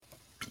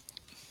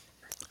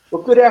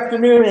Well, good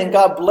afternoon and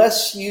God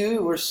bless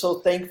you. We're so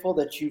thankful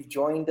that you've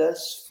joined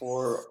us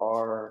for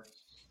our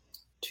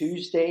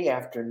Tuesday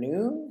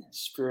afternoon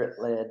Spirit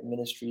Led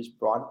Ministries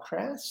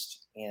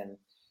broadcast. And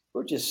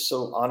we're just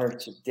so honored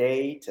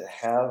today to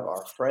have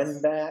our friend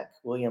back,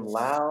 William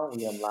Lau.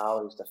 William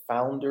Lau is the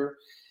founder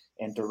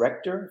and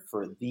director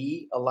for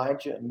The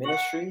Elijah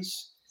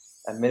Ministries,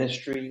 a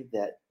ministry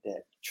that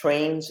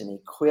trains and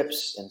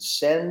equips and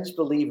sends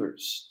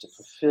believers to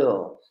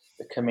fulfill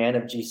the command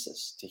of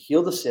Jesus to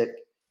heal the sick,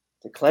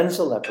 to cleanse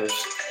the lepers,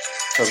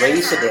 to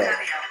raise the dead.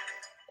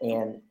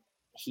 And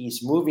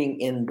he's moving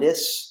in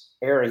this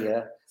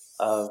area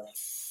of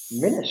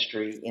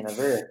ministry in a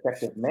very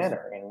effective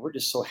manner. And we're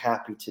just so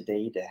happy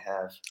today to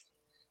have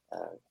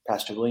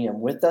Pastor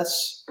William with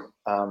us.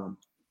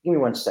 Give me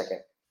 1 second.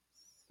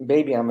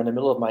 Baby, I'm in the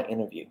middle of my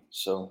interview,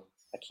 so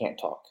I can't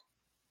talk.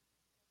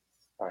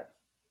 All right.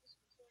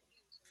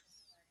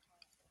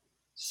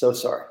 So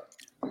sorry.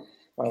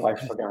 My wife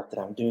forgot that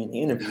I'm doing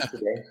the interview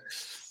today.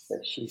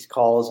 That she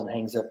calls and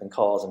hangs up and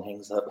calls and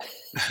hangs up.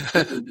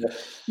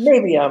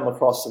 Maybe I'm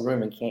across the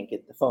room and can't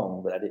get the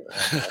phone, but I didn't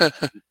want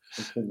to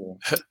continue.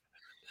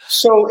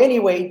 So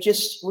anyway,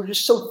 we're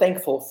just so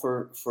thankful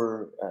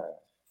for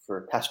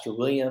Pastor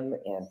William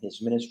and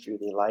his ministry,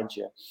 the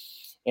Elijah.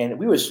 And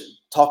we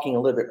was talking a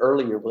little bit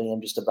earlier, William,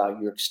 just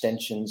about your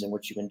extensions and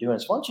what you've been doing.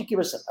 So why don't you give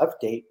us an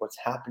update, what's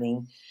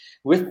happening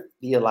with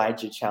the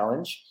Elijah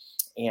Challenge?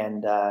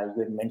 And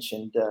you had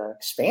mentioned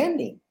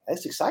expanding.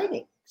 That's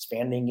exciting.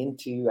 Expanding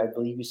into, I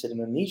believe you said,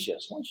 Indonesia.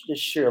 So why don't you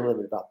just share a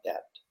little bit about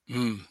that?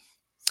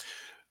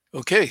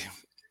 Okay.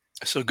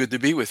 So good to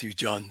be with you,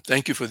 John.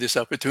 Thank you for this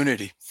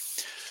opportunity.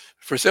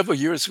 For several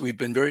years, we've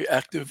been very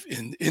active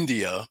in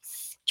India,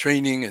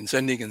 training and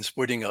sending and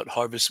supporting out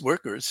harvest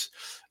workers.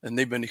 And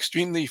they've been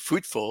extremely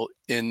fruitful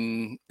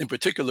in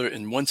particular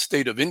in one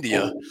state of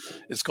India.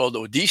 It's called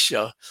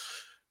Odisha,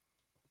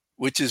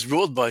 which is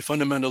ruled by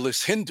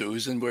fundamentalist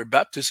Hindus and where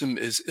baptism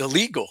is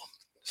illegal.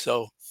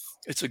 So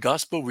it's a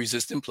gospel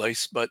resistant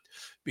place, but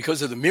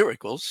because of the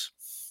miracles,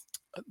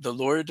 the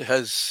Lord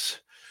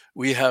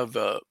we have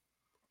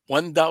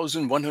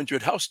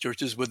 1,100 house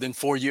churches within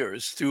 4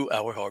 years through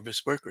our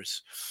harvest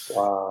workers.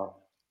 Wow.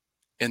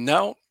 And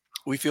now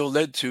we feel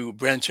led to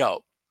branch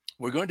out.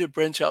 We're going to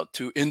branch out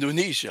to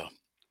Indonesia.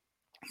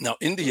 Now,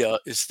 India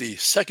is the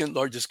second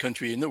largest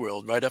country in the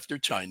world, right after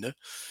China.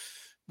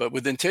 But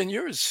within 10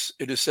 years,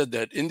 it is said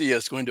that India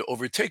is going to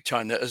overtake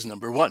China as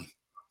number one.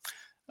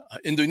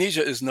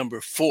 Indonesia is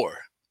number 4.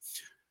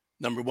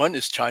 Number 1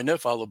 is China,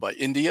 followed by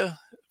India,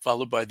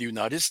 followed by the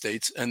United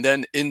States, and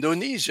then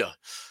Indonesia.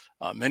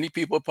 Many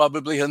people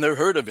probably have never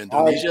heard of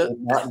Indonesia. I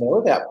did not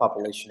know that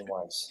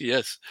population-wise.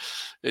 Yes,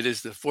 it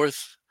is the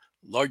 4th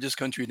largest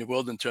country in the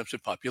world in terms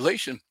of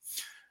population.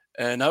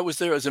 And I was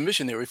there as a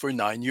missionary for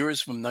 9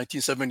 years from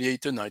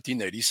 1978 to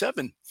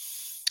 1987.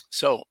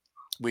 So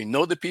we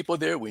know the people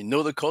there, we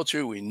know the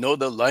culture, we know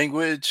the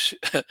language.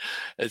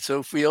 And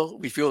so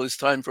we feel it's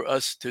time for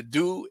us to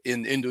do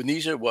in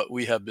Indonesia what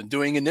we have been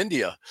doing in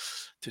India,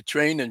 to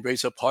train and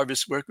raise up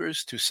harvest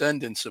workers, to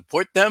send and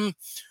support them,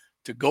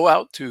 to go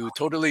out to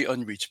totally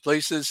unreached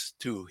places,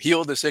 to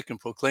heal the sick and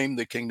proclaim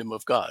the kingdom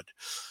of God.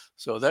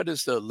 So that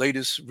is the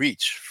latest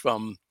reach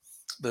from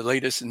the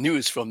latest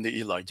news from the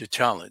Elijah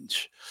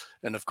Challenge.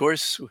 And of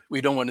course, we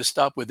don't want to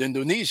stop with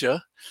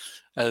Indonesia.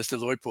 As the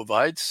Lord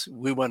provides,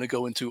 we want to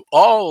go into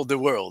all the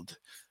world,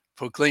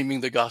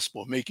 proclaiming the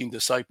gospel, making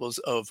disciples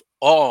of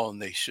all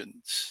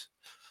nations.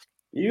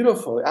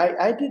 Beautiful.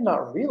 I did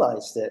not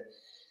realize that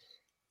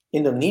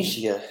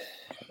Indonesia,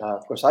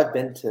 of course, I've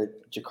been to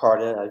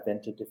Jakarta, I've been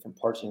to different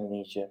parts of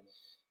Indonesia,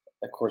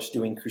 of course,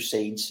 doing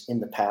crusades in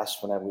the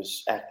past when I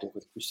was active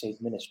with crusade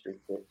ministry.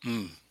 But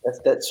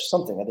that's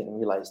something I didn't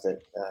realize,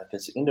 that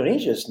because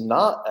Indonesia is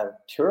not a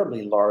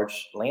terribly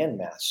large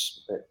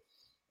landmass, but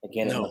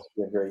again, it must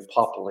be a very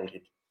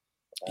populated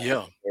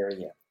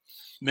area.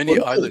 Many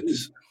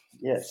islands.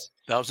 Yes.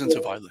 Thousands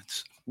of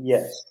islands.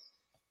 Yes.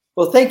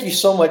 Well, thank you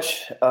so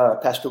much,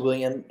 Pastor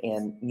William.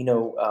 And,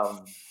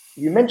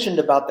 you mentioned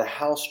about the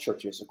house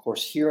churches. Of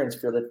course, here in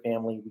Spirit Led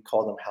Family, we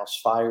call them house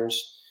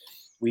fires.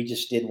 We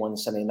just did one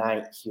Sunday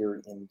night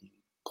here in the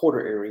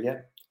Porter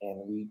area,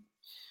 and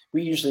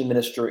we usually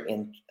minister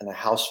in a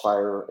house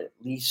fire at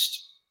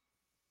least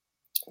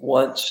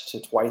once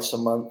to twice a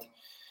month.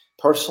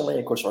 Personally,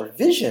 of course, our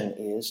vision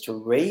is to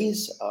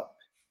raise up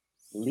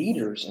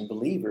leaders and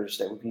believers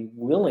that would be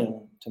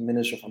willing to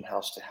minister from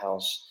house to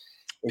house.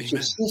 It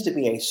just seems to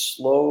be a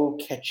slow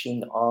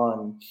catching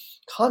on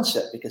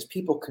concept, because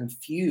people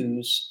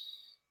confuse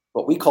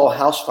what we call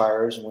house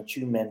fires and what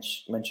you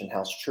mentioned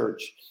house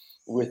church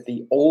with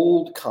the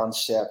old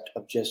concept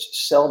of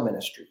just cell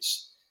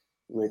ministries,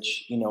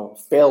 which,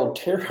 failed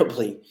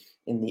terribly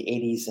in the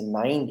 80s and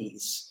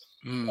 90s,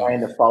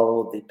 trying to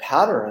follow the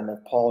pattern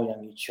of Paul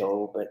Young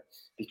Cho, but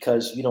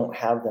because you don't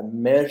have the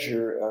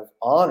measure of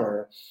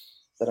honor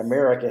that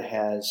America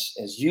has,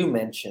 as you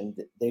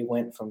mentioned, they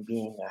went from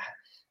being a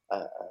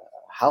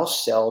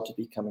house cell to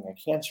becoming a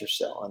cancer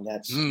cell, and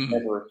that's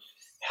never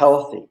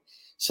healthy.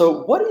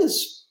 So what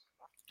is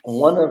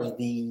one of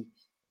the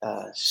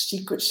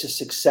secrets to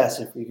success,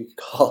 if we could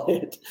call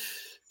it,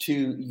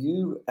 to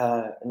you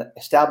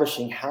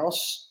establishing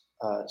house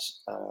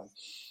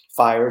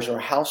fires or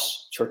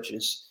house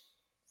churches.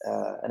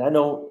 And I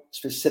know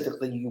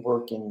specifically you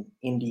work in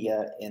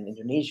India and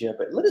Indonesia,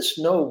 but let us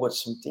know what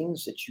some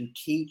things that you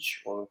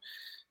teach or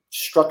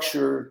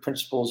structure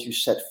principles you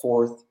set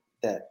forth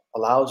that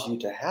allows you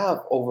to have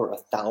over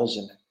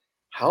 1,000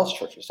 house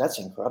churches. That's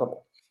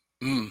incredible.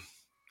 Mm.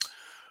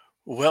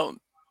 Well,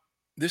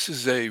 this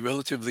is a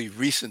relatively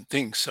recent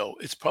thing, so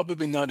it's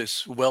probably not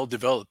as well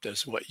developed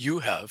as what you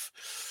have.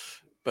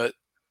 But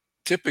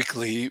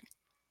typically,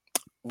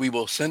 we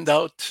will send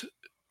out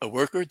a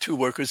worker, two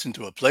workers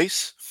into a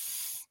place.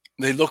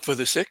 They look for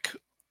the sick.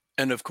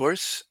 And of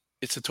course,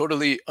 it's a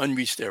totally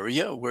unreached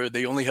area where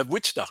they only have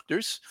witch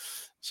doctors.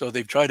 So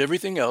they've tried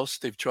everything else.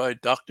 They've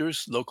tried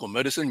doctors, local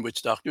medicine,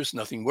 witch doctors,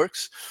 nothing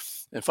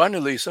works. And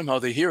finally, somehow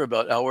they hear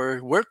about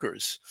our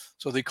workers.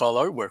 So they call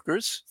our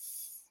workers,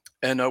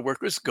 and our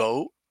workers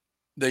go.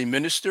 They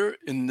minister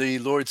in the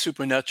Lord's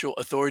supernatural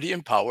authority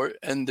and power,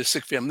 and the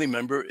sick family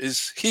member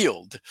is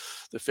healed.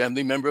 The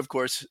family member, of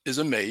course, is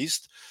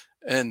amazed.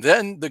 And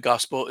then the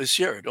gospel is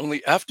shared.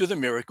 Only after the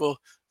miracle,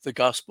 the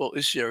gospel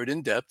is shared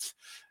in depth.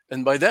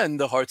 And by then,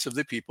 the hearts of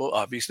the people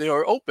obviously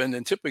are open,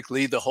 and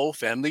typically the whole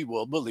family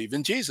will believe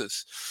in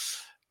Jesus.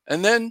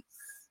 And then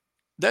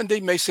they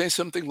may say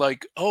something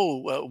like,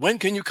 "Oh, when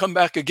can you come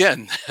back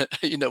again?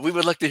 We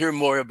would like to hear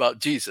more about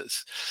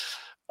Jesus."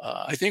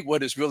 I think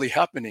what is really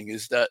happening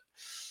is that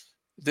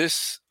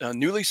this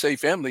newly saved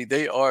family,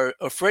 they are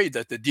afraid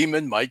that the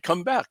demon might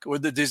come back or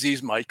the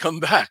disease might come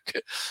back.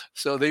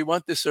 So they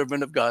want the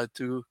servant of God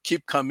to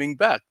keep coming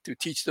back to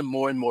teach them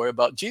more and more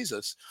about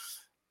Jesus.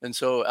 And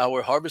so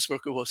our harvest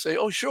worker will say,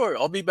 "Oh, sure,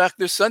 I'll be back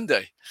this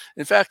Sunday.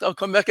 In fact, I'll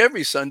come back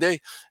every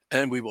Sunday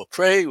and we will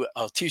pray.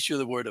 I'll teach you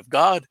the word of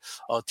God.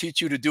 I'll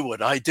teach you to do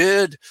what I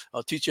did.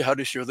 I'll teach you how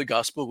to share the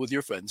gospel with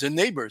your friends and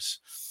neighbors."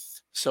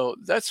 So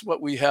that's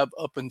what we have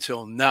up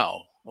until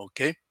now.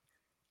 Okay.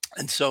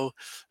 And so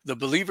the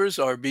believers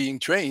are being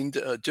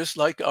trained just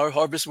like our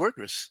harvest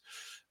workers.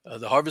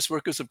 The harvest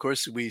workers, of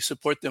course, we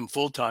support them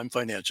full time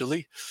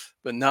financially,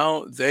 but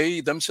now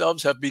they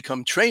themselves have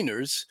become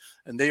trainers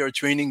and they are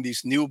training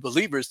these new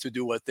believers to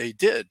do what they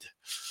did.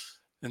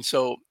 And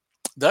so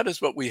that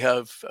is what we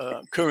have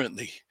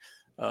currently.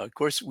 Of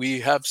course, we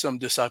have some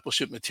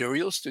discipleship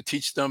materials to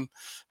teach them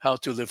how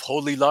to live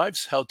holy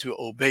lives, how to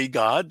obey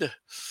God,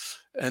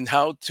 and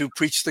how to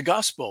preach the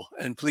gospel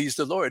and please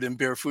the Lord and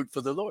bear fruit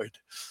for the Lord.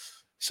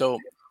 So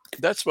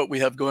that's what we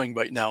have going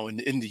right now in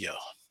India.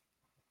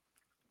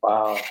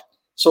 Wow.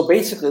 So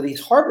basically,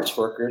 these harvest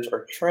workers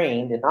are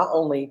trained, and not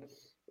only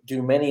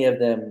do many of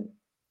them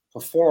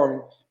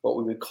perform what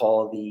we would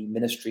call the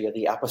ministry of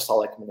the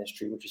apostolic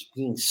ministry, which is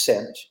being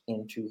sent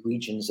into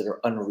regions that are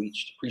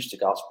unreached to preach the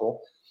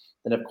gospel,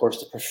 and of course,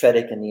 the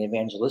prophetic and the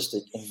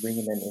evangelistic in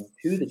bringing them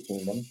into the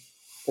kingdom,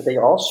 but they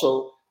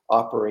also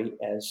operate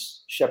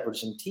as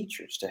shepherds and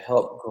teachers to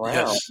help ground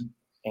Yes,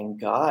 and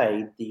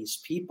guide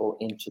these people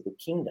into the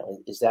kingdom.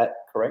 Is that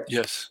correct?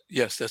 yes,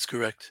 that's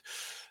correct.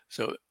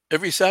 So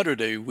every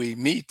Saturday we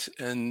meet,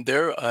 and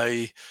there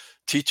I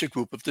teach a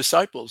group of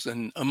disciples.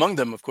 And among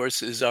them, of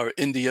course, is our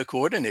India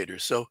coordinator.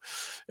 So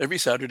every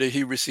Saturday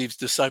he receives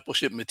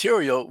discipleship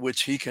material,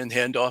 which he can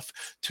hand off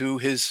to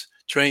his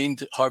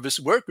trained harvest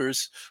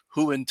workers,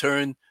 who in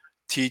turn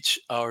teach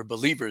our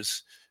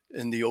believers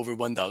in the over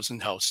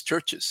 1,000 house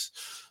churches.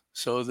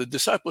 So the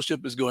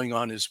discipleship is going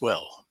on as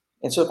well.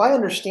 And so, if I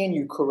understand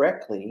you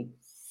correctly,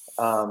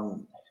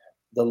 um,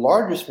 the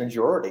largest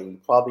majority,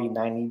 probably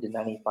 90 to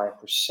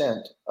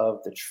 95%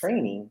 of the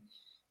training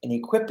and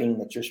equipping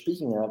that you're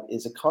speaking of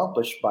is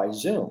accomplished by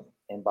Zoom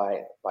and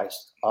by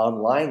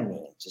online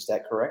means. Is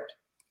that correct?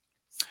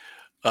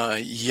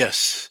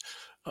 Yes.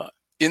 Uh,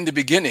 in the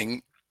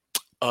beginning,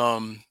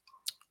 um,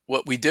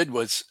 what we did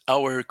was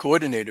our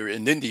coordinator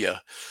in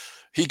India,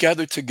 he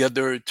gathered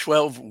together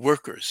 12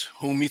 workers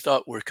whom he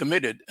thought were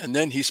committed. And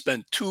then he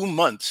spent 2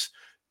 months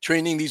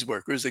training these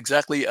workers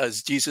exactly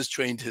as Jesus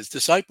trained his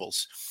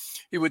disciples.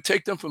 He would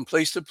take them from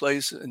place to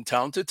place and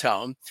town to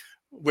town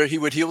where he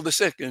would heal the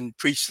sick and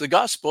preach the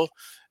gospel.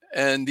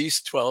 And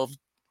these 12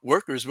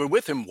 workers were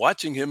with him,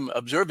 watching him,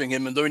 observing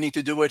him, and learning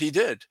to do what he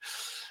did.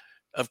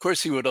 Of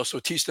course, he would also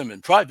teach them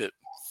in private,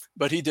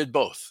 but he did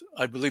both.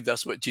 I believe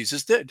that's what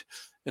Jesus did.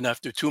 And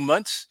after 2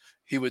 months,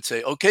 he would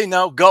say, "Okay,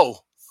 now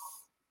go."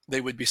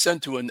 They would be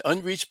sent to an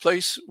unreached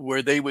place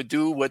where they would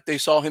do what they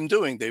saw him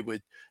doing. They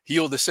would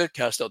heal the sick,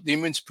 cast out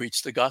demons,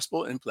 preach the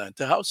gospel, and plant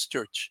a house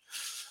church.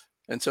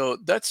 And so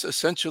that's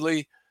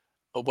essentially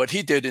what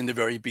he did in the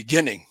very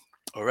beginning.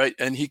 All right.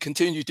 And he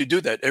continued to do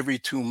that every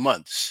 2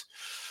 months.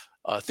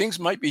 Things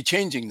might be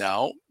changing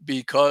now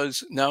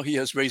because now he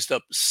has raised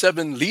up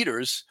 7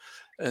 leaders,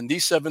 and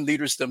these 7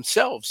 leaders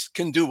themselves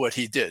can do what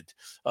he did.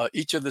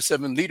 Each of the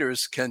 7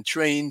 leaders can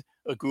train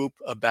a group,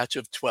 a batch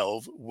of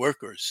 12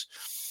 workers.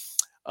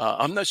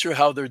 I'm not sure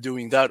how they're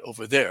doing that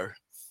over there,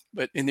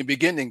 but in the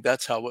beginning,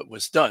 that's how it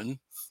was done.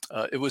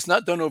 It was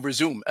not done over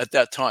Zoom at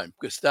that time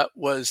because that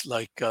was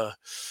like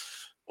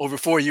over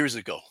 4 years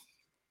ago.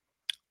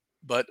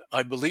 but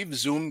I believe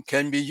Zoom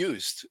can be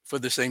used for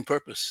the same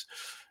purpose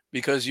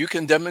because you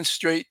can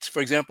demonstrate,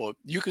 for example,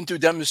 you can do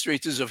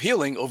demonstrations of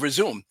healing over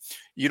Zoom.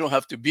 You don't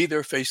have to be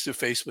there face to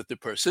face with the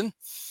person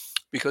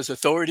because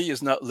authority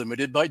is not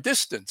limited by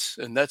distance.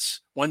 And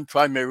that's one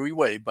primary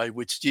way by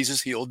which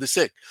Jesus healed the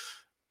sick,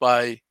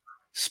 by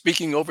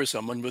speaking over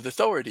someone with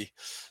authority.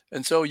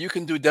 And so you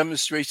can do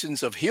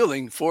demonstrations of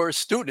healing for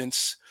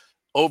students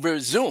over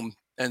Zoom.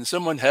 And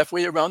someone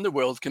halfway around the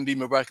world can be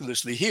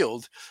miraculously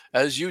healed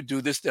as you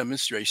do this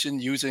demonstration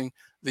using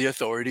the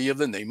authority of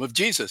the name of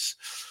Jesus.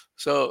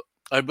 So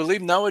I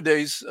believe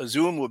nowadays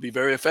Zoom will be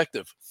very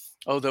effective.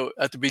 Although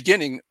at the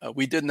beginning,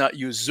 we did not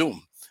use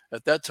Zoom.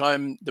 At that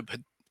time, the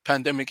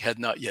pandemic had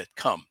not yet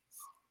come.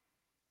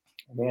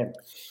 Man,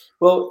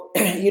 well,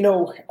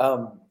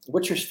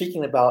 what you're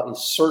speaking about is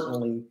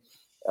certainly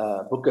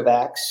Book of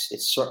Acts.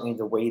 It's certainly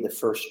the way the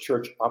first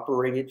church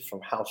operated from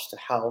house to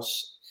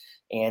house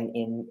and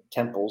in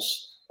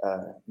temples,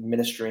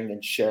 ministering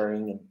and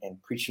sharing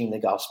and preaching the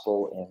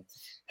gospel, and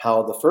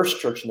how the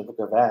first church in the Book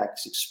of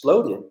Acts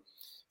exploded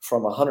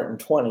from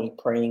 120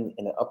 praying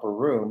in an upper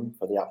room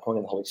for the outpouring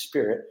of the Holy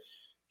Spirit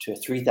to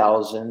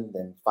 3,000,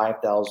 then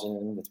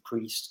 5,000 with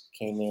priests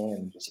came in,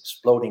 and just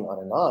exploding on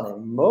and on.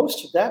 And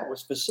most of that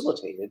was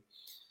facilitated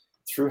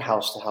through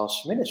house to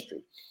house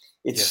ministry.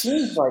 It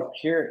seems Yes. like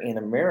here in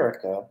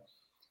America,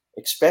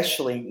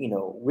 especially,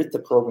 with the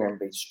program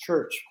based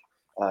church,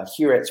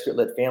 here at Spirit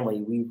Led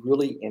Family, we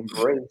really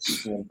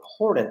embrace the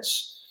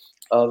importance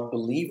of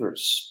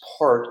believers'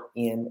 part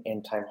in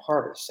end time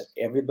harvest, that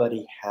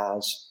everybody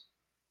has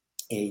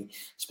a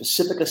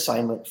specific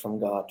assignment from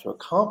God to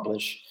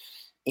accomplish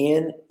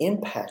in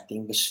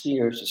impacting the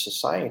spheres of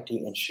society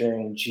and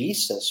sharing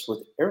Jesus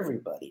with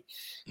everybody.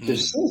 There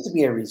Mm. seems to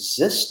be a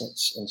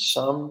resistance in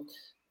some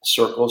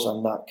circles.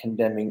 I'm not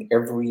condemning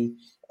every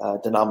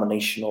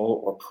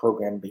denominational or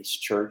program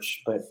based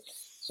church, but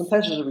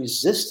sometimes there's a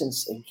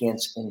resistance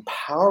against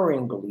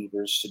empowering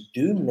believers to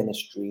do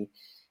ministry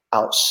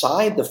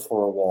outside the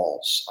four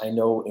walls. I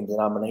know in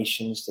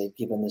denominations they've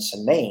given this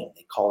a name,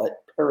 they call it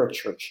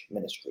parachurch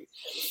ministry.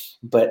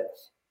 But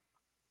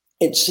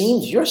it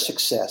seems your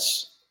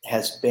success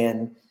has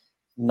been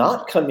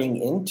not coming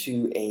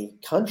into a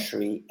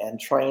country and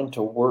trying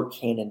to work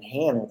hand in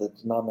hand with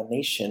a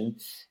denomination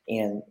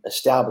and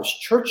establish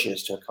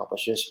churches to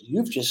accomplish this.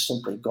 You've just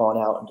simply gone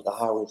out into the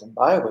highways and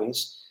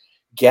byways,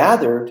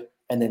 gathered,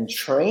 and then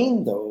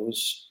trained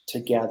those to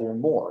gather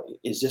more.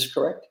 Is this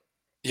correct?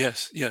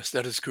 Yes, yes,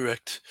 that is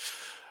correct.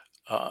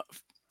 Uh,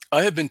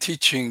 I have been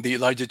teaching the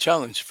Elijah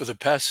Challenge for the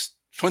past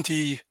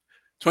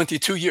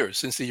 22 years,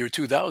 since the year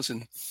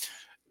 2000.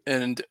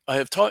 And I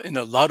have taught in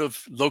a lot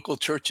of local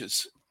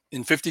churches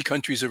in 50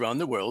 countries around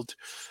the world.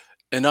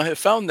 And I have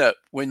found that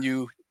when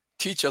you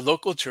teach a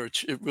local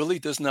church, it really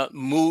does not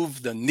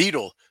move the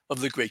needle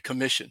of the Great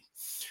Commission.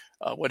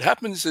 What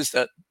happens is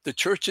that the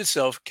church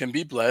itself can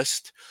be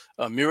blessed.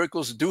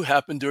 Miracles do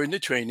happen during the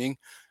training.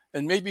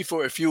 And maybe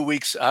for a few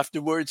weeks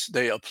afterwards,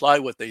 they apply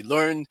what they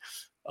learn.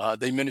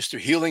 They minister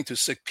healing to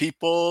sick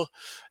people,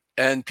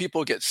 and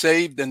people get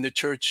saved, and the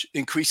church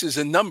increases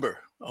in number.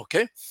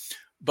 Okay.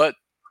 But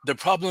the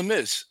problem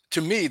is,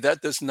 to me,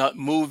 that does not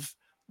move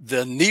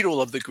the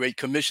needle of the Great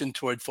Commission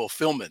toward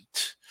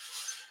fulfillment.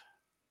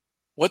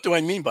 What do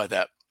I mean by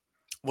that?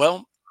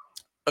 Well,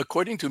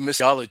 according to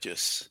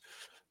missiologists,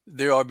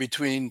 there are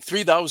between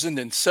 3,000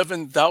 and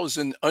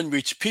 7,000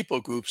 unreached people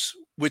groups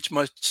which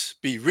must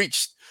be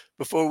reached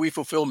before we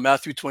fulfill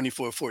Matthew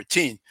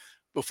 24:14,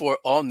 before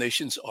all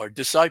nations are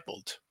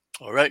discipled.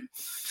 All right.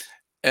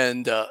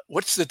 And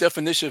what's the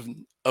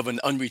definition of an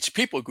unreached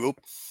people group?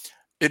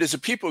 It is a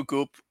people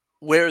group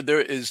where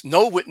there is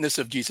no witness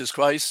of Jesus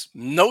Christ,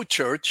 no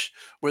church,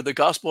 where the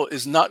gospel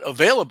is not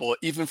available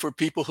even for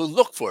people who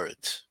look for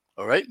it.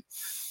 All right.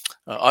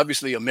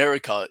 Obviously,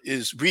 America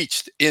is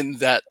reached in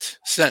that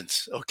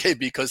sense, okay,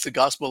 because the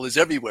gospel is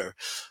everywhere.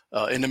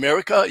 In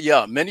America,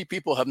 yeah, many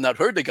people have not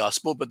heard the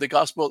gospel, but the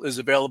gospel is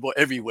available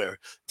everywhere: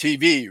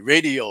 TV,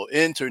 radio,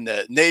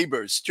 internet,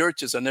 neighbors,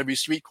 churches on every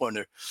street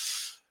corner.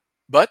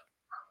 But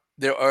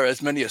there are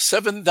as many as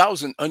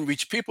 7,000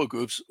 unreached people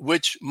groups,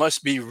 which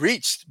must be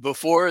reached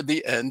before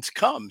the end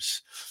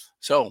comes.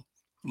 So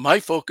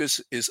my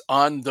focus is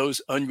on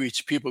those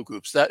unreached people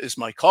groups. That is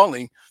my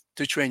calling,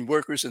 to train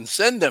workers and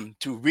send them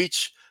to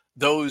reach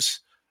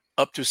those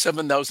up to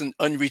 7,000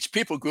 unreached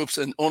people groups,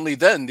 and only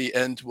then the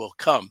end will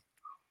come.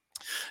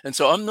 And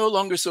so I'm no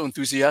longer so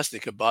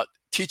enthusiastic about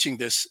teaching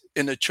this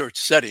in a church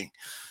setting.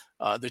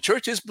 The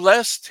church is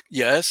blessed,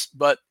 yes,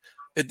 but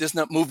it does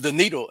not move the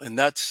needle, and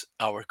that's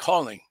our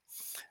calling.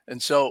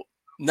 And so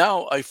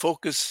now I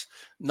focus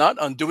not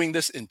on doing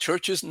this in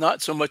churches,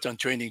 not so much on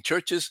training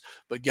churches,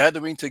 but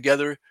gathering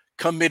together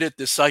committed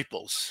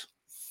disciples,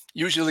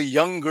 usually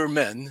younger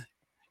men,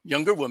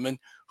 younger women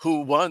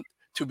who want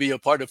to be a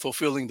part of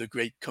fulfilling the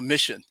Great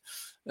Commission.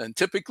 And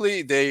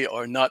typically they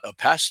are not a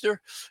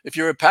pastor. If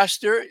you're a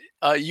pastor,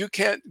 you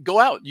can't go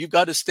out. You've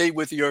got to stay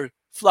with your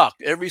flock.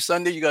 Every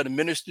Sunday, you got to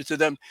minister to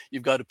them.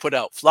 You've got to put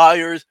out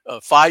fires.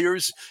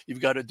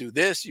 You've got to do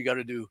this. You got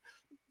to do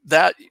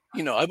that,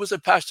 I was a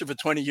pastor for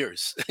 20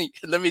 years.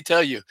 Let me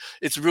tell you,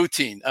 it's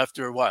routine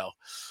after a while.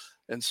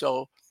 And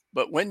so,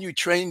 but when you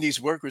train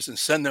these workers and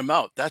send them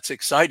out, that's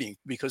exciting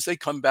because they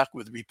come back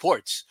with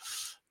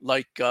reports,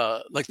 like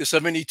the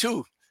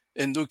 72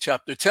 in Luke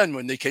chapter 10.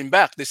 When they came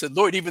back, they said,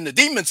 Lord, even the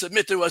demons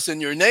submit to us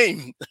in your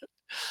name.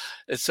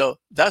 And so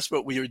that's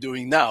what we are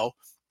doing now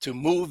to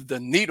move the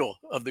needle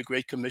of the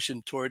Great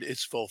Commission toward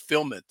its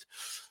fulfillment.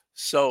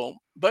 So,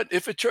 but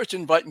if a church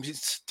invites me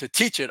to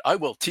teach it, I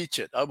will teach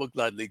it. I will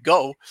gladly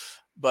go.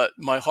 But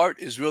my heart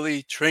is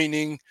really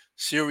training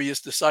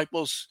serious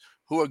disciples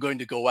who are going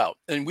to go out,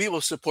 and we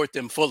will support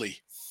them fully,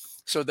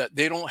 so that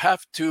they don't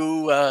have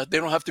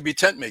to be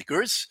tent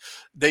makers.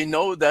 They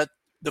know that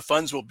the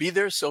funds will be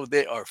there, so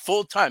they are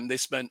full time. They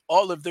spend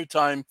all of their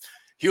time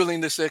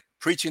healing the sick,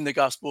 preaching the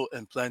gospel,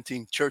 and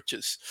planting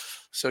churches.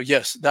 So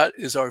yes, that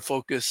is our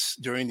focus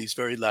during these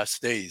very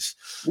last days,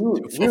 We to were,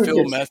 we were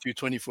fulfill just Matthew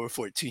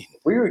 24:14.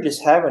 we were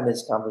just having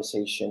this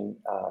conversation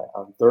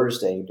on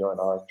Thursday during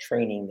our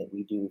training that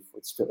we do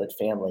with Spirit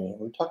Family, and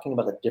we're talking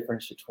about the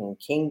difference between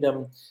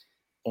kingdom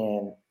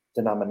and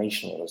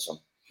denominationalism.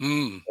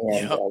 And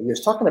Yeah. he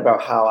was talking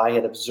about how I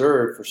had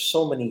observed for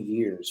so many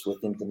years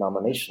within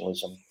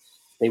denominationalism,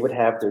 they would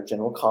have their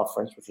general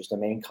conference, which was the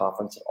main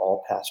conference that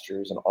all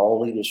pastors and all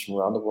leaders from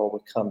around the world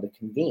would come to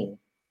convene.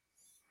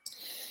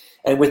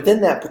 And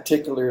within that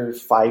particular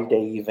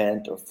 5-day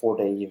event or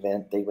 4-day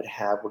event, they would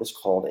have what is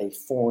called a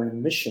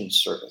foreign mission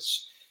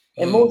service.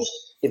 And Mm.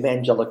 most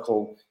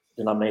evangelical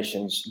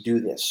denominations do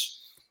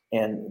this.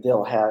 And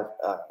they'll have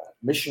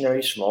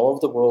missionaries from all over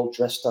the world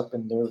dressed up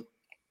in their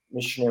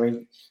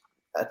missionary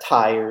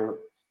attire,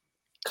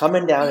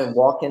 coming down and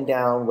walking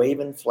down,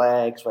 waving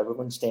flags while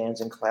everyone stands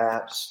and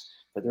claps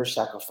for their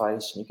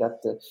sacrifice. And you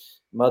got the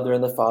mother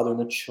and the father and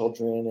the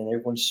children, and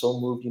everyone's so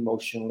moved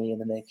emotionally.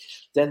 And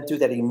then through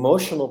that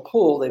emotional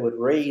pull, they would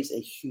raise a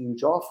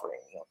huge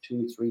offering,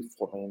 $2, $3,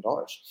 $4 million.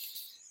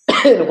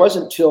 And it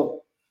wasn't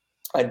until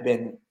I'd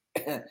been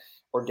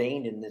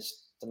ordained in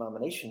this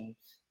denomination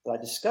that I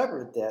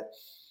discovered that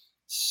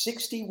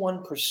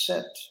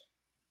 61%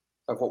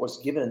 of what was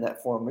given in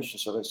that foreign mission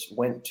service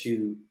went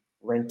to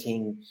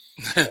renting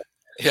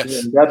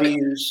Yes.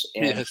 BMWs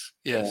and Yes.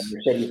 Yes.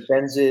 Mercedes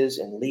Benzes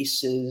and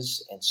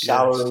leases and Yes.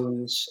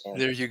 salaries and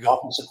There you go.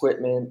 office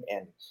equipment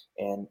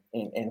and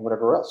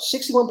whatever else.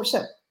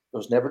 61%. It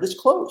was never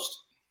disclosed.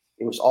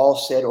 It was all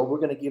said, "Oh, we're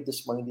going to give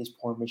this money to these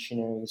poor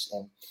missionaries."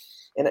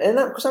 And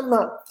because I'm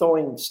not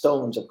throwing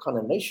stones of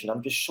condemnation,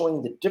 I'm just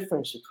showing the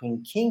difference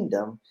between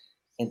kingdom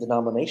and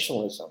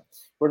denominationalism.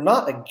 We're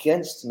not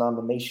against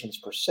denominations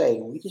per se.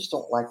 We just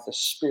don't like the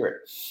spirit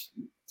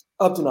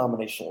of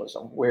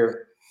denominationalism,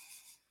 where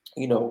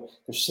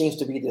there seems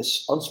to be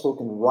this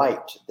unspoken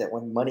right that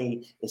when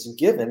money is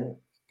given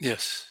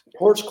Yes.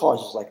 towards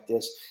causes like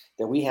this,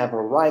 that we have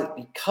a right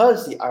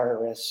because the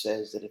IRS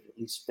says that if at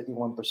least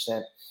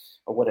 51%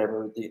 or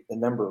whatever the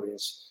number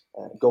is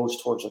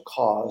goes towards a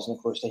cause. And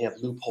of course, they have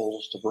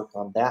loopholes to work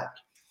on that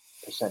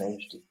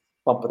percentage to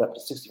bump it up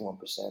to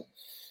 61%.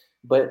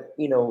 But,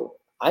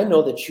 I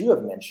know that you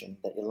have mentioned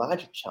that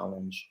Elijah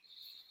Challenge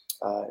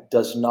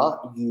does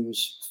not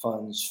use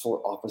funds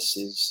for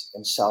offices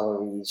and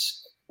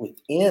salaries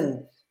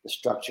within the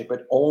structure,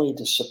 but only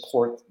to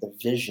support the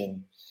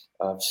vision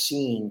of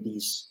seeing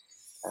these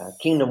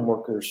kingdom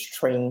workers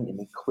trained and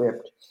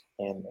equipped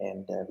and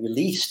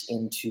released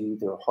into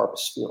their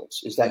harvest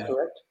fields. Is that Mm.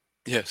 correct?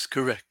 Yes,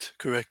 correct.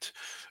 Correct.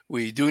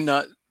 We do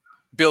not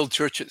build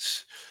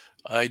churches.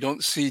 I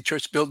don't see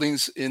church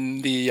buildings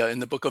in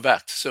the book of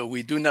Acts. So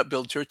we do not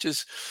build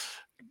churches.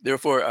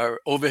 Therefore, our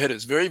overhead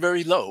is very,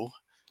 very low.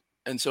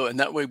 And so in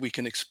that way we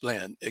can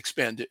expand.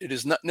 It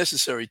is not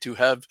necessary to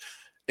have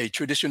a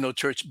traditional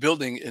church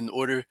building in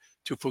order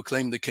to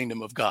proclaim the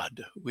kingdom of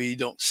God. We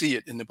don't see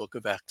it in the book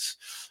of Acts.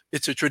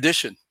 It's a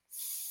tradition.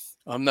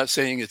 I'm not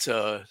saying it's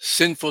a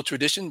sinful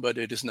tradition, but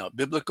it is not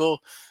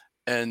biblical,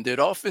 and it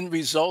often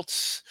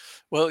results.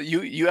 Well,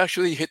 you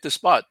actually hit the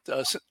spot.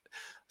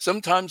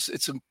 Sometimes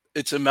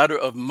it's a matter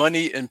of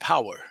money and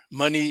power.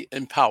 Money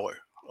and power.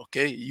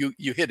 Okay, you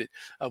hit it.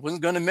 I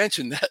wasn't going to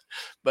mention that,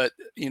 but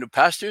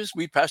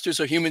we pastors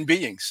are human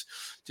beings,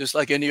 just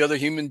like any other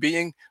human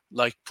being.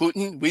 Like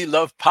Putin, we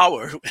love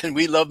power and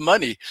we love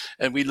money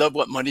and we love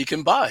what money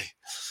can buy.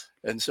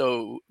 And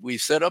so we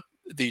set up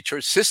the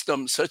church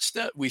system such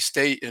that we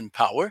stay in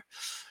power.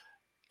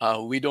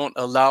 We don't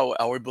allow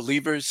our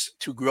believers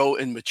to grow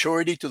in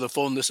maturity to the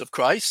fullness of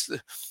Christ.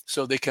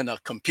 So they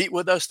cannot compete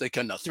with us. They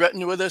cannot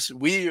threaten with us.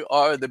 We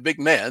are the big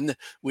man.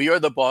 We are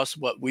the boss.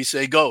 What we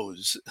say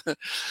goes.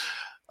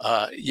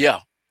 Yeah,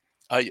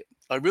 I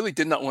really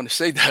did not want to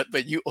say that,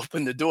 but you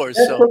opened the door.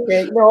 That's So,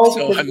 okay. No,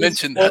 so I because we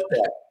mentioned support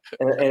that.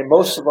 that. And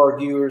most of our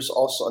viewers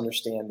also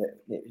understand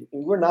that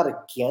we're not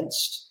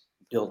against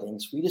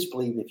buildings. We just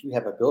believe if you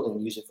have a building,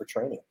 use it for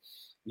training.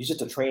 Use it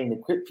to train and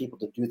equip people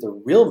to do the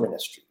real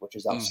ministry, which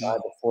is Hmm. outside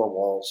the four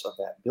walls of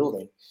that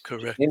building to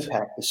Correct.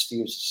 impact the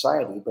sphere of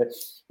society. But,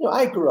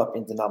 I grew up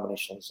in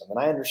denominationalism and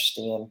I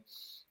understand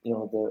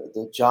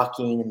the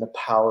jockeying and the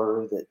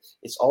power, that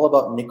it's all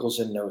about nickels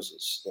and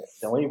noses. That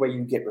the only way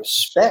you get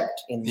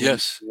respect in these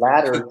Yes,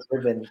 ladder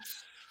driven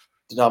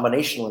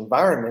denominational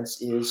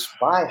environments is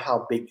by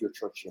how big your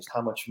church is,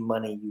 how much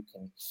money you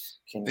can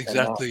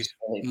exactly. amass,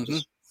 and it Hmm.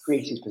 just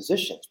creates these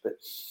positions. But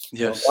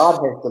Yes.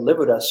 God has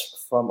delivered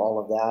us from all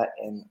of that,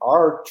 and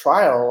our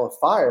trial of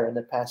fire in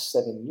the past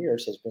 7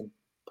 years has been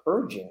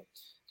purging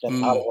that out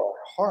Mm, of our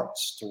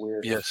hearts, to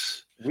where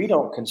yes. we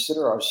don't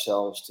consider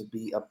ourselves to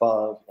be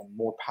above and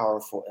more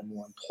powerful and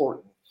more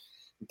important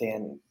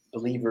than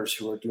believers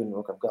who are doing the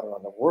work of God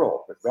around the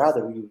world, but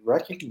rather we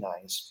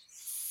recognize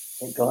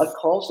and God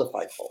calls the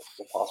fivefold,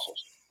 the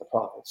apostles, the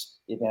prophets,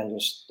 the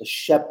evangelists, the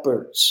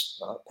shepherds,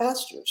 not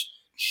pastors,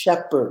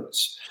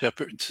 shepherds,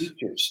 Shepherds.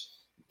 teachers,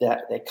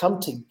 that they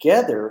come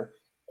together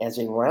as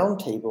a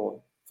round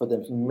table for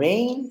the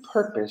main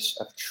purpose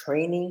of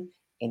training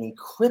and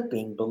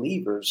equipping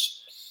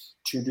believers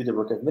to do the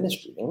work of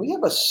ministry. And we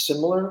have a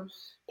similar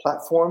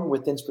platform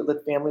within Spirit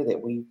Led Family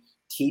that we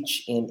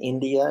teach in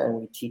India and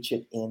we teach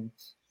it in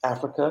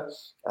Africa.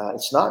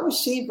 It's not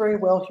received very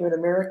well here in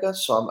America,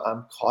 so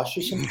I'm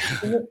cautious in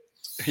teaching it.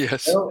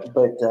 Yes.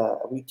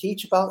 But we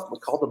teach about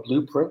what's called the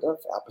blueprint of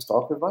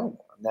apostolic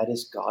revival, and that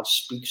is God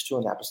speaks to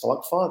an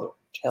apostolic father,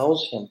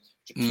 tells him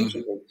Mm,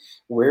 strategically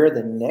where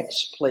the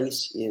next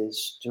place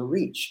is to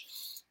reach.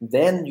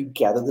 Then you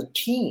gather the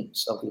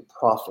teams of the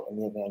prophet and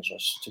the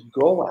evangelist to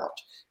go out,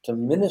 to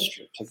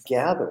minister, to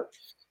gather,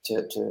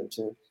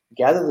 to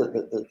gather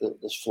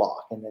this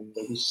flock, and then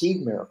they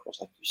receive miracles,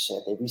 like you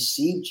said. They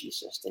receive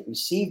Jesus. They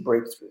receive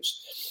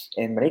breakthroughs,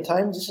 and many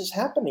times this is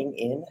happening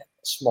in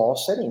small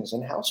settings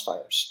in house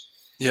fires.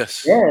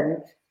 yes.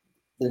 Then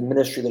the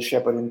ministry of the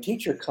shepherd and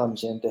teacher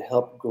comes in to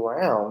help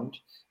ground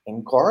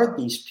and guard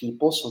these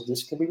people so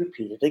this can be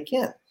repeated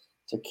again,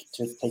 to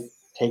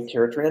take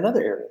territory in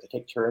another area, to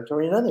take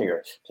territory in another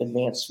area, to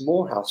advance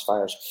more house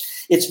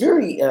fires. It's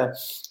very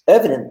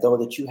evident, though,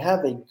 that you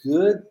have a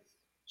good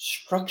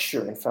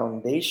structure and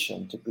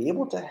foundation to be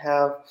able to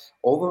have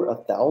over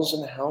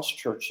 1,000 house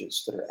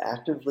churches that are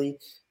actively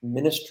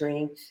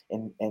ministering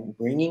and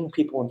bringing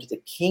people into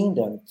the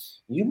kingdom.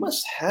 You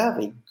must have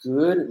a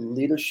good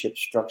leadership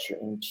structure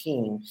and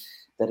team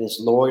that is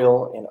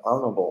loyal and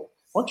honorable.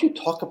 Why don't you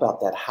talk about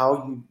that,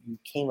 how you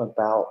came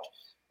about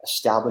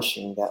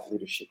establishing that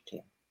leadership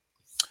team?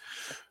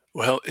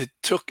 Well, it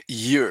took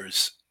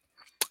years.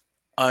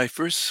 I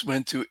first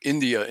went to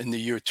India in the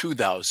year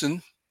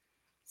 2000,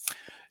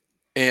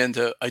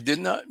 and I did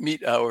not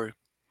meet our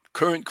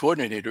current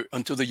coordinator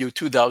until the year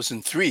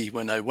 2003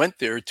 when I went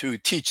there to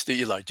teach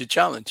the Elijah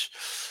Challenge.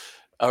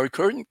 Our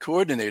current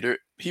coordinator,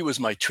 he was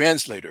my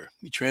translator.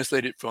 He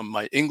translated from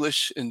my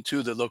English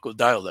into the local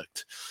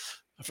dialect.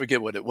 I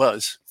forget what it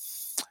was.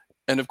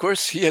 And of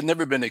course, he had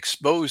never been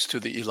exposed to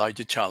the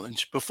Elijah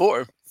Challenge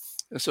before.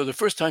 And so the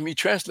first time he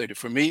translated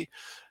for me,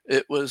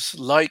 it was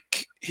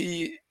like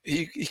he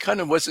kind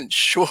of wasn't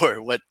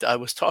sure what I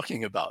was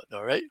talking about,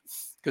 all right?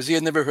 Because he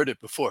had never heard it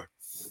before.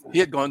 He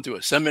had gone to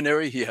a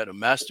seminary, he had a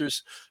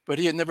master's, but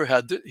he had never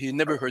he had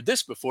never heard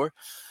this before.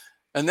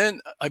 And then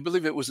I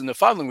believe it was in the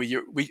following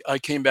year I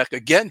came back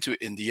again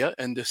to India,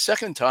 and the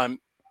second time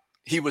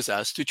he was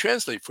asked to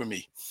translate for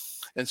me.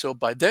 And so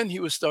by then he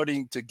was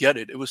starting to get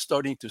it. It was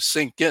starting to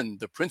sink in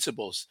the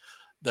principles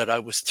that I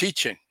was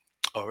teaching.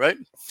 All right.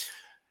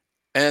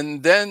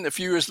 And then a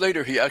few years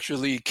later, he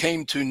actually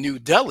came to New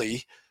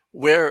Delhi,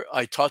 where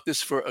I taught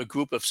this for a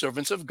group of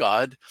servants of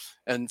God.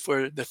 And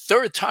for the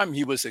third time,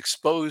 he was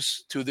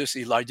exposed to this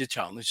Elijah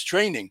Challenge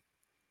training.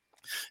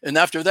 And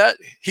after that,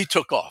 he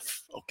took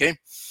off. Okay.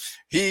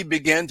 He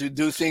began to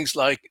do things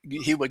like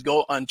he would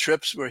go on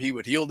trips where he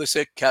would heal the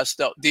sick,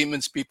 cast out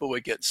demons, people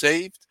would get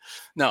saved.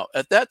 Now,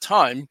 at that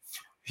time,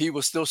 he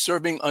was still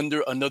serving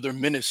under another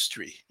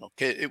ministry.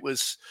 Okay, it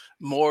was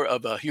more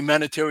of a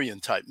humanitarian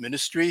type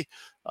ministry.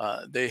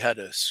 They had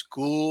a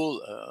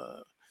school,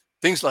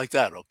 things like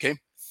that. Okay,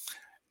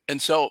 and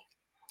so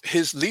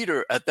his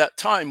leader at that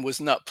time was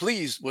not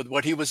pleased with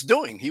what he was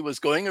doing. He was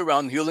going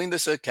around healing the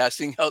sick,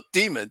 casting out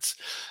demons.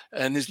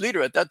 And his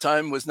leader at that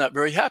time was not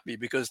very happy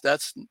because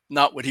that's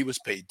not what he was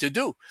paid to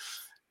do.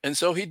 And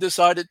so he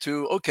decided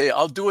to, okay,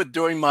 I'll do it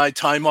during my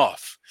time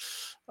off.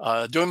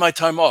 During my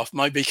time off,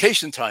 my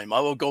vacation time, I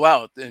will go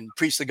out and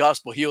preach the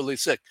gospel, heal the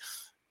sick.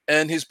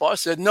 And his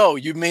boss said, no,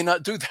 you may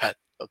not do that.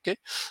 Okay.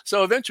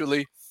 So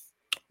eventually,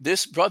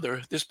 this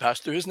brother, this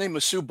pastor, his name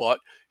was Subot,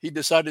 he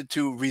decided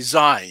to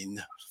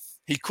resign.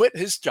 He quit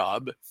his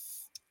job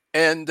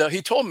and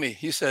he told me,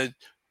 he said,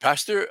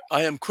 Pastor,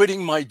 I am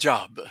quitting my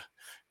job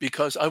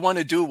because I want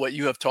to do what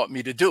you have taught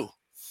me to do.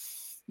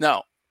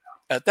 Now,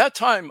 at that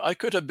time, I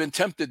could have been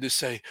tempted to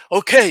say,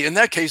 okay, in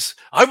that case,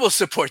 I will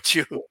support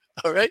you.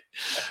 All right.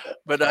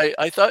 But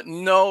I thought,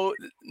 no,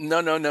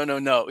 no, no, no, no,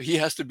 no. He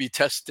has to be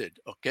tested.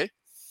 Okay.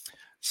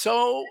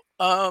 So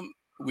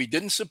we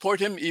didn't support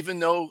him, even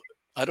though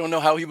I don't know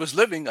how he was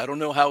living. I don't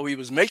know how he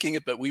was making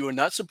it, but we were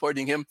not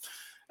supporting him.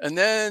 And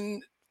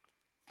then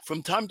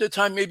from time to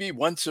time, maybe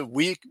once a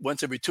week,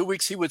 once every 2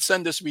 weeks, he would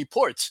send us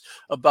reports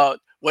about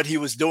what he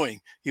was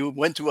doing. He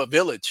went to a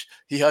village,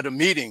 he had a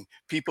meeting,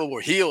 people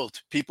were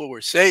healed, people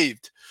were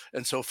saved,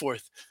 and so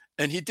forth.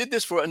 And he did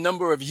this for a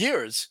number of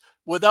years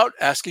without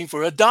asking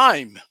for a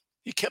dime.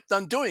 He kept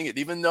on doing it,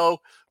 even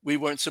though we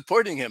weren't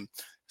supporting him.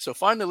 So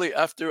finally,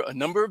 after a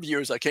number of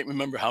years, I can't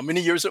remember how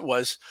many years it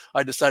was,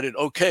 I decided,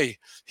 okay,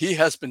 he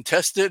has been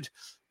tested.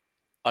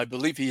 I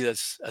believe he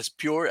is as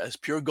pure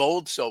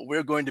gold. So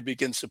we're going to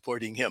begin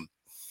supporting him.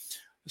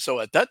 So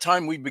at that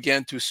time, we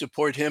began to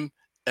support him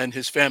and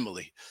his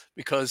family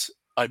because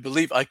I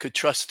believe I could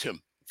trust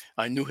him.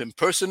 I knew him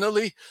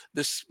personally.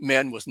 This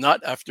man was not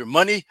after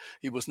money.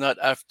 He was not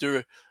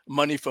after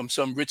money from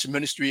some rich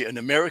ministry in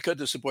America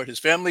to support his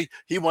family.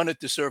 He wanted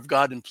to serve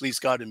God and please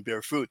God and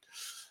bear fruit.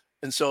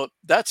 And so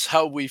that's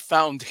how we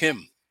found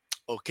him.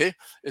 Okay.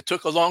 It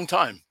took a long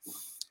time.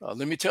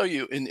 Let me tell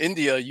you, in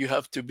India, you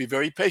have to be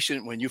very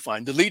patient when you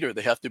find a leader.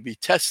 They have to be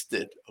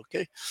tested.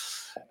 Okay.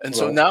 And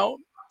so Right. now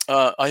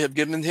I have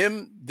given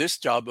him this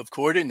job of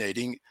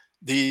coordinating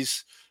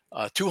these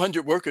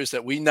 200 workers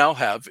that we now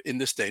have in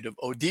the state of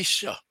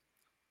Odisha.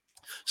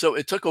 So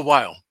it took a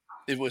while.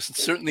 It was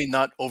certainly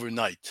not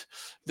overnight.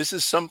 This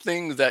is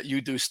something that you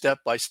do step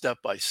by step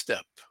by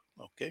step.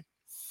 Okay.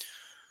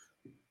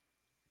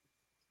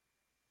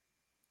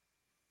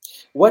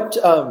 What?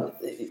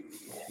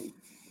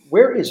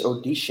 Where is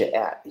Odisha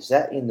at? Is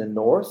that in the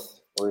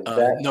north, or is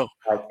that No,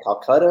 like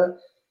Calcutta?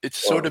 it's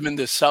sort Or of in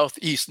the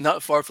southeast,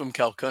 not far from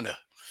Calcutta,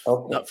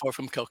 okay, not far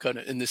from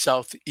Calcutta, in the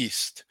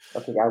southeast.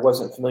 okay, I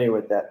wasn't familiar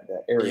with that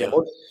area.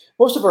 Yeah.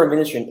 Most of our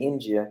ministry in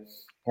India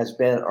has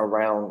been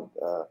around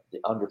the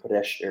Andhra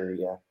Pradesh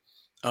area,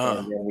 Uh,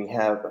 and then we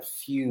have a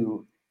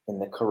few in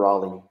the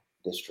Karali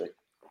district.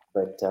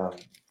 But I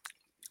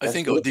that's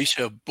think good.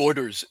 Odisha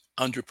borders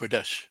Andhra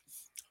Pradesh.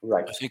 I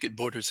Right, think it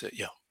borders it.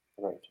 Yeah.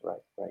 right.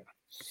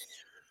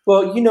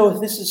 Well,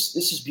 this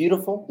is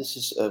beautiful. This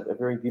is a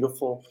very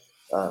beautiful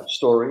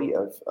story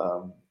of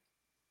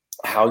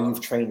how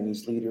you've trained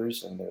these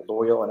leaders and they're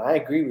loyal. And I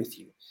agree with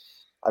you.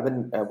 I've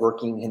been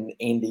working in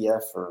India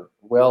for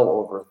well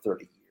over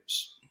 30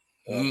 years.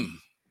 And Mm,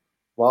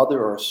 while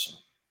there are some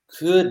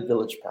good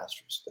village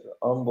pastors that are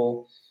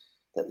humble,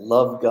 that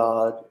love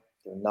God,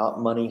 they're not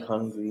money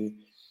hungry,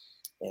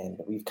 and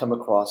we've come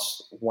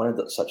across one of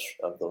such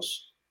of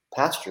those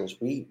pastors.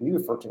 We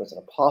refer to him as an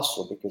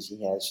apostle because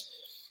he has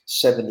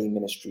 70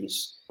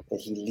 ministries that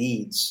he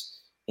leads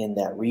in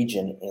that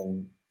region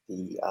in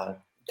the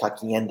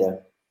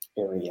Kakienda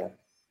area,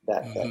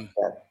 hmm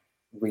that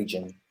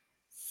region.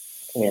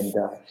 And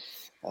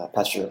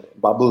Pastor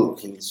Babu,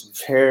 he's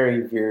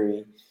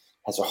very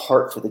has a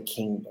heart for the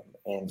kingdom,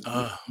 and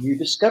uh, you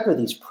discover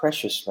these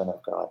precious men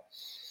of God.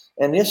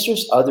 And yes,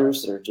 there's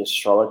others that are just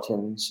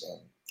charlatans,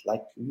 and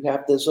like you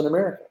have this in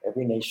America,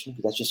 every nation,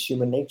 because that's just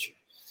human nature.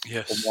 They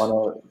yes. want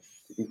to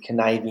be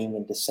conniving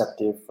and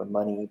deceptive for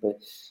money, but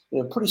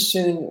pretty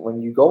soon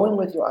when you go in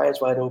with your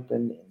eyes wide open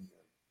and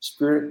you're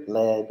spirit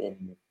led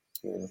and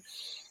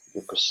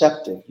you're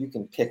perceptive, you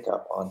can pick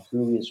up on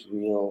who is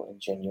real and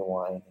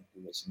genuine and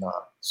who is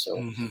not. So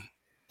hmm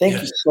thank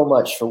you Yes. so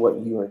much for what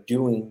you are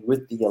doing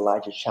with the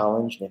Elijah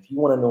Challenge. And if you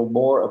want to know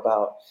more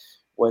about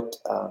what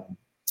uh,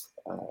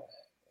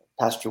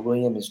 Pastor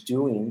William is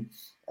doing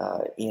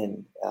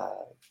in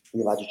the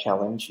Elijah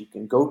Challenge, you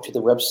can go to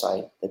the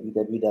website,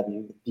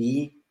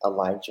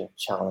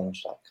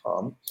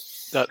 www.theelijahchallenge.com.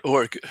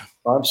 .org.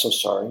 Oh, I'm so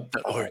sorry.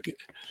 .org.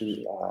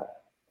 The,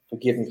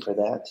 forgive me for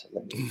that.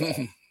 Let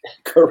me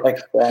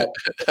correct that.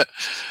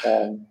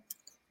 Um,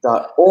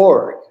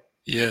 .org.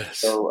 Yes.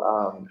 So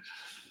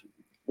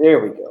there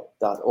we go.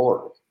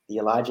 .org. The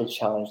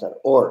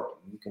ElijahChallenge.org.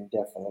 You can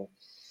definitely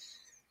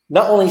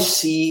not only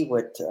see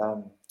what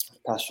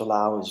Pastor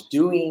Lau is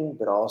doing,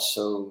 but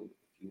also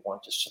if you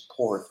want to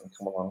support and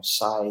come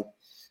alongside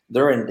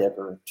their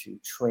endeavor to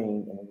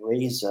train and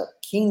raise up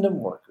kingdom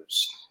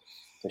workers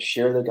to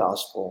share the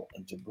gospel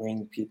and to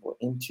bring people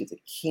into the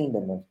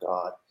kingdom of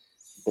God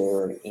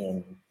there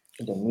in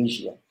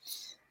Indonesia.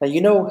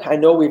 Now, I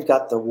know we've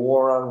got the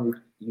war on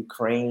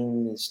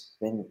Ukraine. It's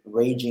been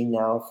raging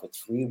now for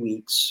 3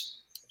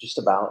 weeks, just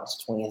about.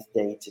 It's 20th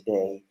day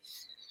today.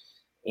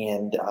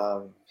 And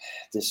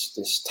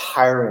this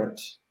tyrant,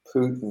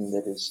 Putin,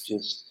 that is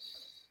just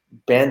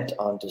bent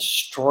on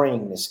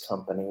destroying this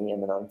company.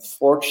 And then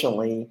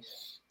unfortunately,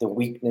 the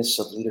weakness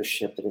of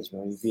leadership that has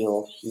been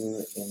revealed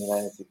here in the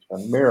United States of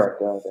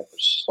America that for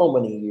so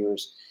many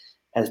years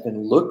has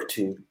been looked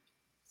to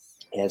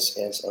as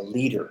a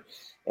leader.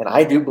 And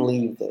I do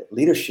believe that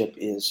leadership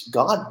is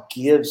God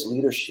gives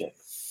leadership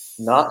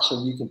not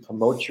so you can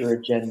promote your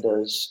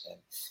agendas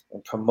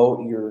and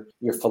promote your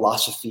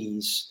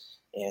philosophies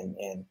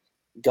and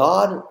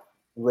God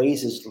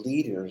raises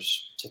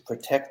leaders to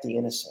protect the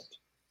innocent,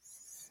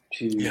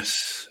 to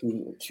Yes.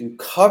 to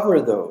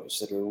cover those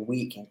that are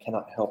weak and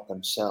cannot help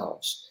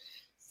themselves,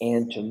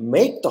 and to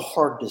make the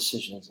hard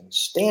decisions and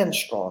stand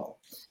strong.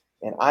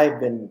 And I've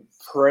been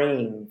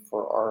praying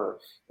for our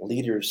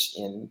leaders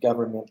in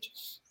government,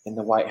 in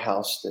the White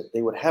House, that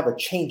they would have a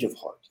change of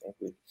heart and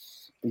would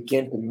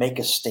begin to make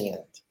a stand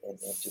and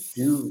to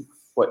do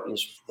what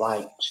is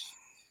right.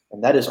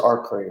 And that is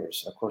our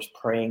prayers. Of course,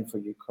 praying for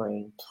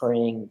Ukraine,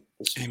 praying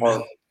this Amen.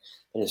 heart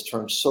that has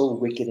turned so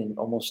wicked and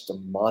almost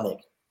demonic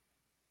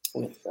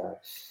with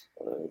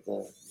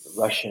the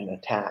Russian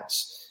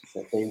attacks,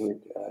 that they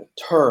would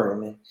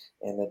turn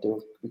and that there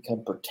would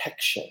become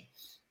protection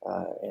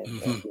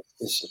and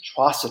this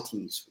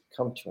atrocities would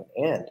come to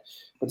an end.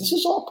 But this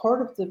is all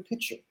part of the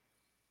picture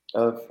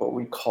of what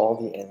we call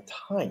the end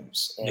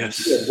times. And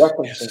Yes. you had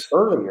referenced Yes.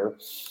 earlier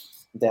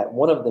that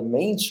one of the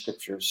main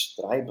scriptures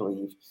that I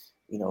believe,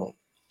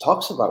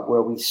 talks about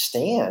where we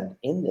stand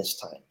in this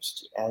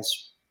times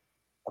as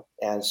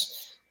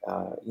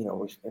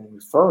in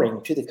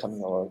referring to the coming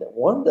of the Lord, that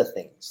one of the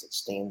things that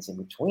stands in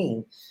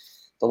between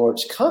the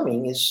Lord's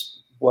coming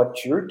is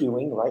what you're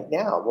doing right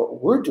now,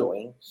 what we're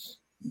doing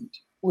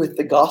with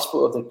the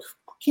gospel of the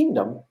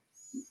kingdom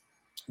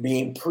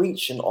being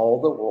preached in all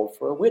the world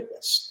for a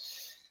witness.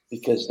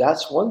 Because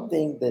that's one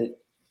thing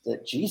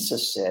that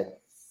Jesus said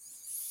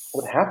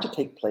would have to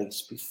take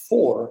place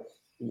before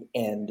the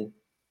end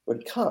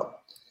would come.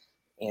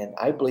 And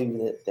I believe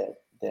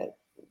that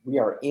we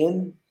are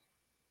in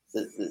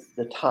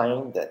the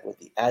time that with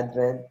the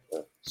advent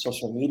of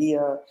social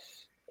media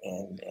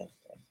and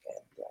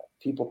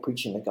people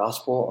preaching the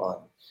gospel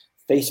on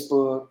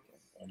Facebook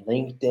and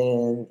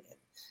LinkedIn,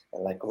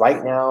 and like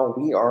right now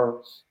we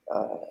are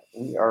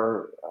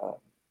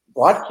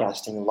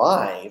broadcasting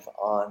live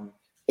on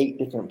 8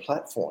 different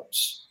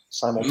platforms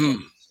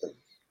simultaneously.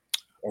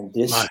 And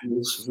this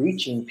is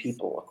reaching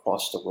people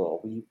across the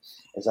world.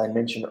 As I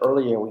mentioned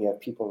earlier, we have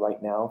people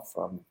right now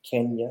from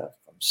Kenya,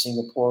 from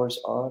Singapore's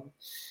on.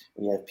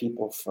 We have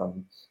people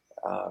from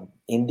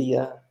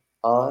India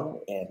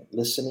on and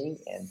listening.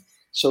 And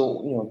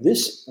so,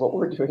 what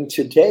we're doing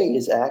today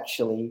is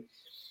actually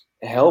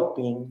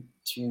helping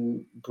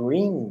to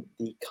bring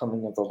the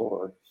coming of the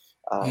Lord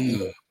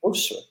even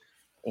closer.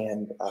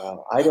 And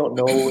I don't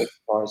know as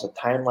far as the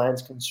timeline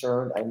is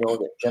concerned. I know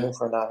that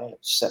Jennifer and I have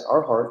set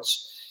our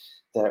hearts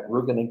that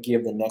we're going to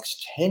give the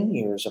next 10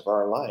 years of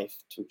our life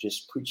to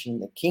just preaching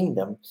the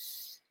kingdom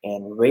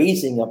and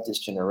raising up this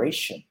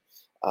generation.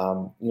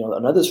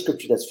 Another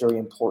scripture that's very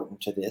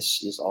important to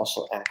this is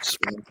also Acts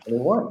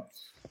 21.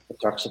 It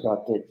talks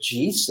about that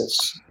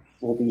Jesus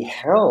will be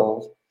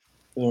held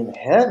in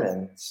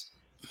heavens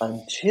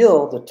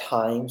until the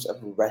times of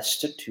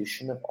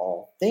restitution of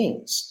all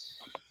things.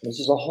 This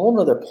is a whole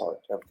other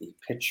part of the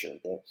picture,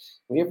 that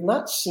we have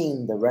not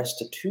seen the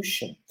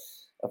restitution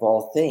of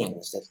all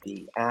things, that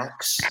the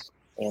acts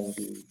and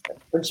the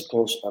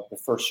principles of the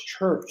first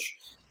church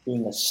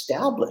being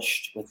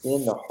established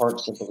within the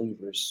hearts of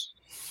believers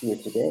here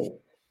today.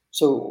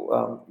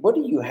 So what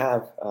do you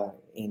have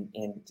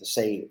in to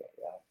say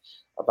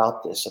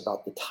about this,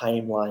 about the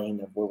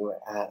timeline of where we're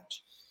at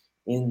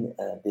in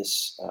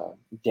this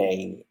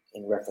day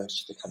in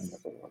reference to the coming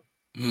of the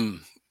Lord?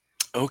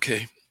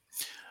 Okay.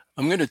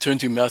 I'm going to turn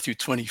to Matthew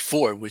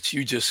 24, which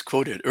you just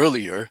quoted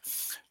earlier,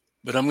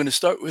 but I'm going to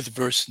start with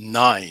verse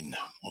 9.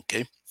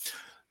 Okay.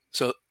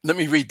 So let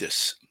me read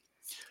this.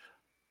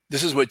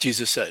 This is what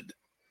Jesus said.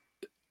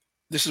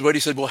 This is what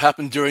he said will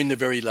happen during the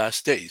very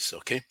last days.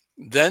 Okay.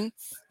 Then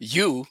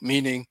you,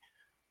 meaning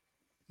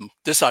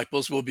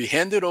disciples, will be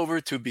handed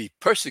over to be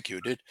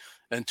persecuted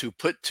and to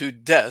put to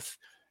death,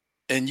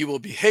 and you will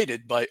be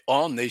hated by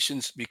all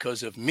nations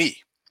because of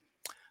me.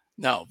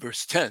 Now,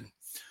 verse 10,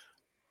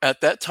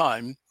 at that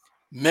time,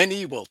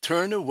 many will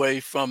turn away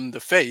from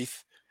the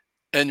faith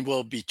and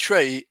will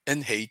betray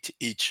and hate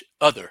each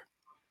other.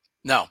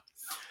 Now,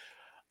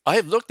 I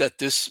have looked at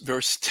this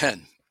verse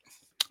 10.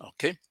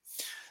 Okay.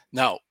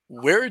 Now,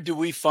 where do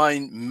we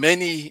find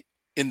many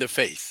in the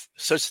faith,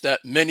 such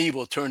that many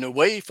will turn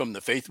away from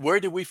the faith? Where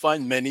do we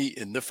find many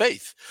in the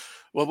faith?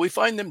 Well, we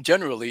find them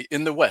generally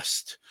in the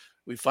West.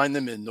 We find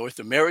them in North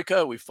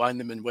America. We find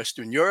them in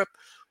Western Europe,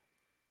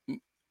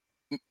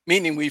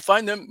 meaning we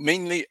find them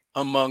mainly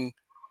among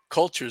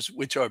cultures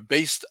which are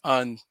based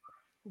on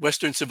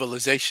Western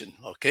civilization.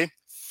 Okay.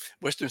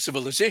 Western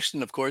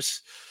civilization, of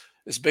course,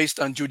 is based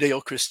on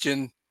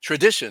Judeo-Christian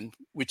tradition,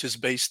 which is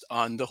based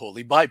on the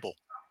Holy Bible.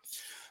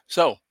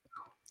 So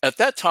at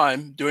that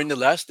time, during the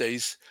last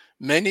days,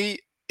 many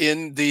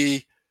in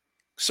the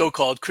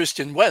so-called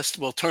Christian West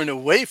will turn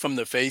away from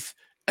the faith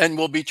and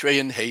will betray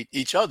and hate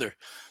each other.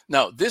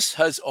 Now, this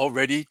has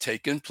already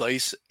taken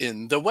place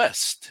in the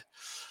West.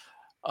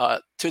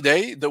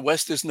 Today, the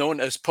West is known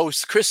as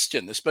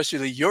post-Christian,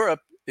 especially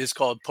Europe is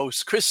called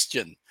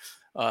post-Christian.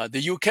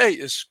 The UK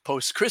is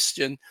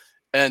post-Christian,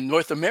 and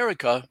North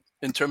America,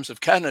 in terms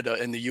of Canada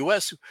and the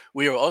US,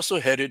 we are also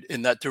headed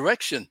in that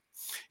direction.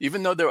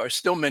 Even though there are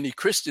still many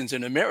Christians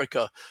in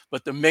America,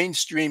 but the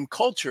mainstream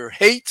culture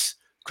hates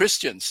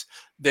Christians.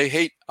 They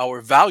hate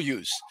our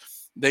values.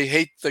 They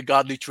hate the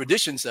godly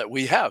traditions that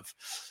we have.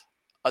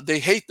 They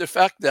hate the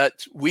fact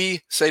that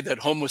we say that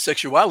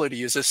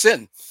homosexuality is a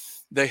sin.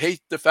 They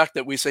hate the fact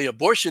that we say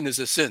abortion is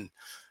a sin.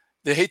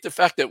 They hate the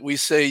fact that we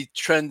say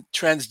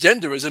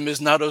transgenderism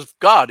is not of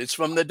God, it's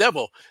from the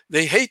devil.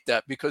 They hate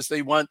that because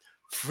they want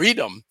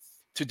freedom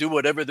to do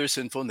whatever their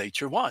sinful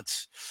nature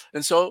wants.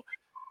 And so,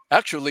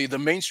 actually, the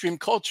mainstream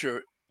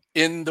culture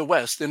in the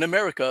West, in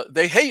America,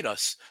 they hate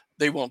us.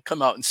 They won't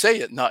come out and say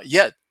it, not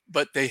yet,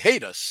 but they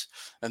hate us.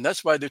 And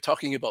that's why they're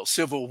talking about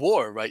civil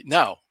war right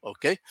now.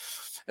 Okay.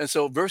 And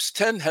so verse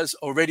 10 has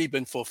already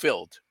been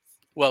fulfilled.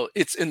 Well,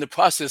 it's in the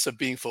process of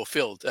being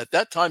fulfilled. At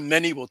that time,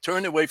 many will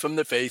turn away from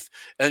the faith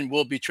and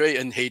will betray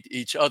and hate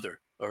each other.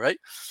 All right.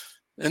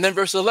 And then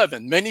verse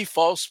 11, many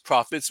false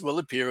prophets will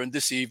appear and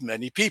deceive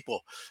many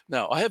people.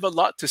 Now, I have a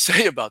lot to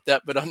say about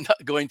that, but I'm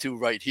not going to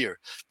right here.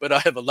 But I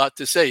have a lot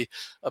to say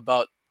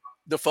about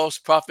the false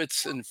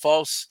prophets and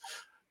false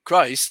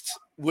Christs,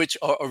 which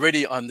are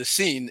already on the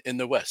scene in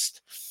the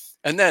West.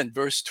 And then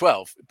verse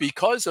 12,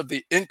 because of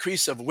the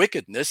increase of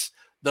wickedness,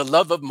 the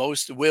love of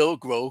most will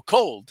grow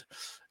cold.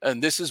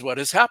 And this is what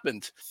has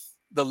happened.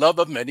 The love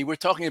of many, we're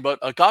talking about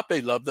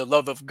agape love, the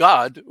love of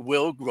God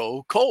will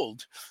grow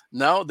cold.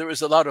 Now there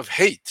is a lot of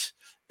hate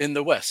in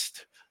the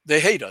West.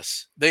 They hate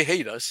us. They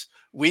hate us.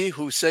 We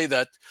who say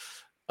that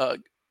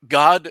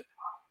God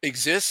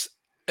exists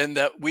and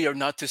that we are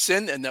not to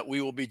sin and that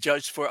we will be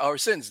judged for our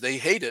sins. They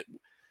hate it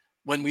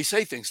when we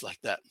say things like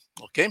that.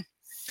 Okay.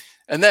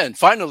 And then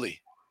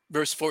finally,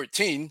 verse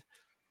 14,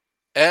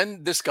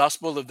 and this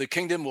gospel of the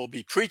kingdom will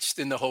be preached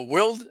in the whole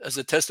world as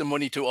a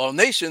testimony to all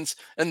nations,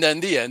 and then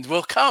the end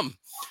will come.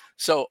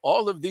 So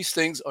all of these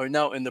things are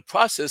now in the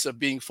process of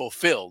being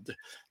fulfilled.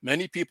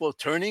 Many people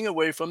turning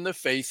away from the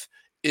faith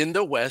in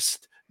the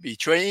West,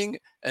 betraying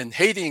and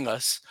hating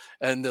us,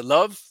 and their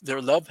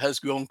love has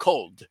grown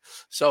cold.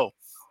 So,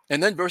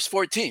 and then verse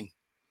 14.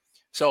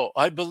 So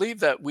I believe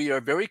that we are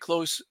very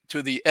close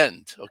to the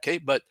end, okay?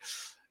 But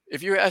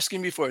if you're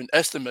asking me for an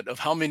estimate of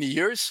how many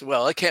years,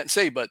 well, I can't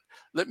say, but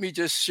let me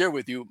just share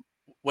with you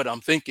what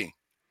I'm thinking.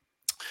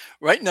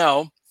 Right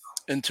now,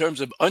 in terms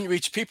of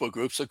unreached people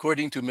groups,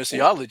 according to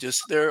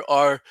missiologists, there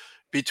are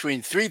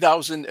between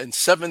 3,000 and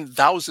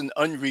 7,000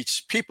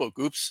 unreached people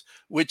groups,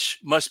 which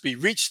must be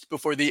reached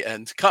before the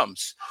end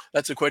comes.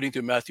 That's according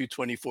to Matthew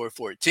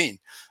 24:14.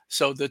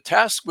 So the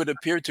task would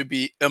appear to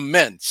be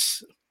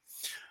immense.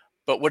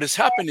 But what is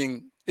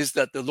happening is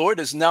that the Lord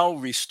is now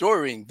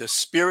restoring the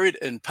spirit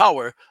and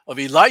power of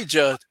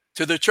Elijah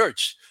to the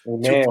church to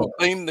Amen.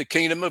 proclaim the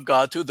kingdom of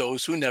God to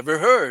those who never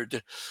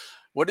heard.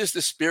 What is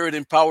the spirit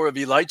and power of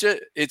Elijah?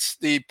 It's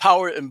the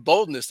power and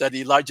boldness that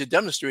Elijah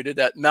demonstrated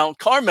at Mount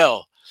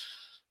Carmel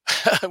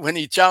when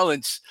he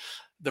challenged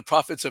the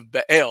prophets of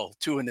Baal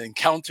to an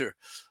encounter.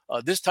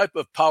 This type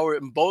of power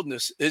and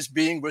boldness is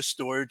being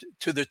restored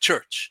to the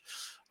church.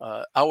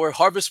 Our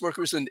harvest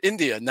workers in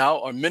India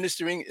now are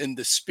ministering in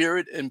the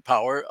spirit and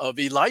power of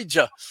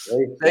Elijah.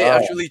 They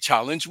actually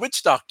challenge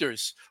witch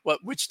doctors.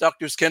 What witch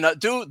doctors cannot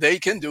do, they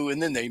can do in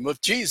the name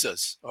of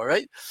Jesus. All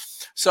right.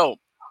 So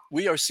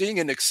we are seeing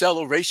an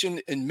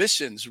acceleration in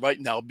missions right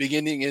now,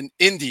 beginning in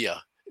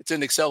India. It's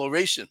an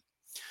acceleration.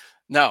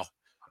 Now,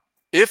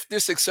 if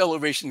this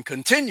acceleration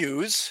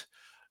continues,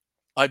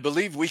 I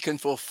believe we can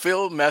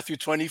fulfill Matthew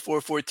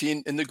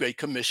 24:14 in the Great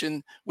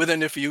Commission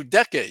within a few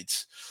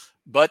decades.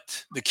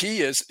 But the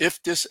key is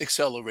if this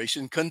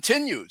acceleration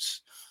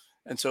continues.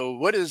 And so,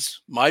 what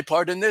is my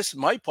part in this?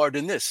 My part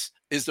in this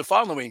is the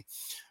following.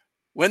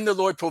 When the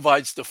Lord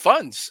provides the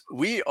funds,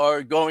 we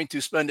are going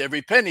to spend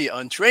every penny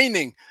on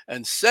training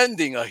and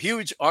sending a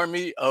huge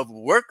army of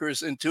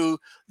workers into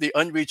the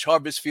unreached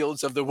harvest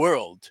fields of the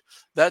world.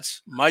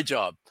 That's my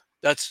job.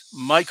 That's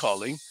my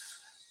calling.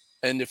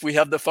 And if we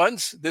have the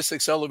funds, this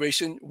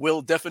acceleration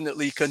will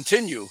definitely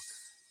continue.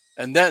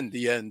 And then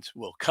the end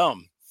will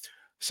come.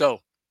 So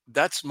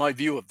that's my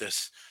view of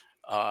this.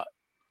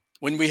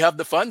 When we have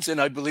the funds, and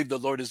I believe the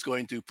Lord is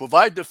going to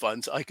provide the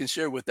funds, I can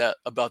share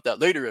about that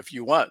later if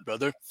you want,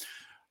 brother.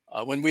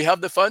 When we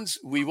have the funds,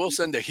 we will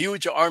send a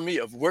huge army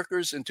of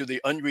workers into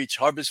the unreached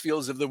harvest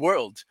fields of the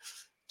world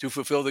to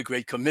fulfill the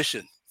Great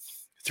Commission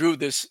through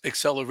this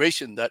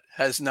acceleration that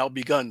has now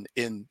begun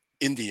in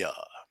India.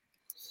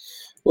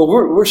 Well,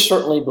 we're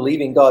certainly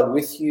believing God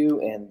with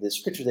you, and the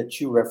scripture that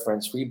you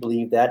reference, we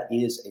believe that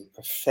is a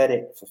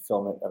prophetic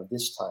fulfillment of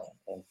this time,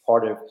 and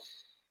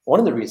one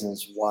of the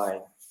reasons why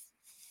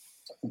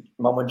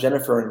Mama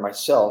Jennifer and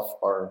myself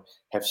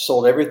have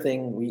sold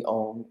everything we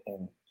own,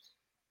 and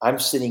I'm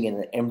sitting in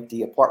an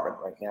empty apartment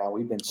right now.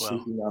 We've been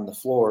sleeping on the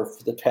floor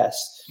for the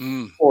past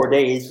 4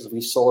 days because we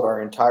sold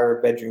our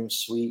entire bedroom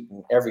suite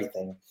and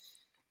everything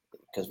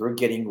because we're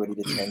getting ready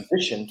to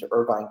transition to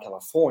Irvine,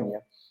 California.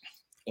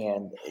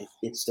 And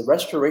it's the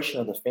restoration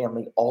of the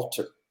family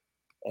altar.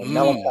 And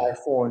Malachi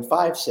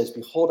 4:5 says,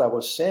 behold, I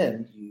will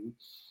send you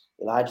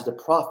Elijah the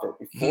prophet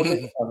before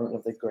the coming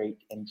of the great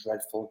and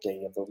dreadful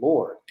day of the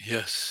Lord.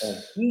 Yes.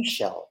 And he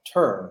shall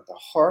turn the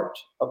heart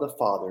of the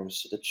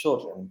fathers to the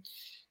children,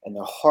 and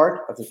the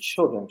heart of the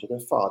children to the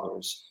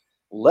fathers,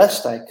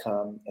 lest I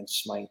come and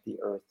smite the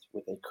earth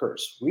with a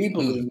curse. We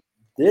believe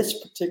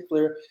this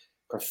particular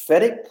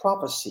prophetic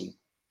prophecy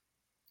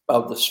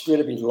of the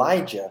spirit of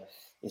Elijah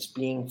is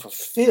being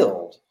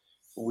fulfilled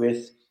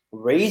with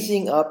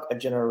raising up a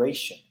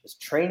generation, with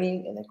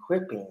training and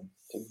equipping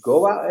to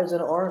go out as an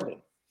army,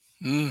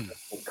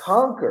 to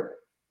conquer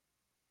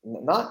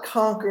not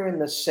conquer in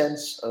the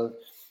sense of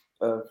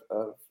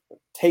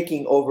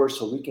taking over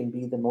so we can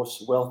be the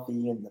most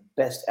wealthy and the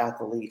best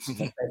athletes and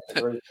the best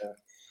version.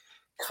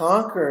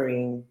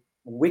 Conquering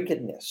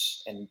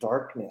wickedness and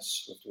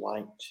darkness with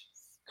light,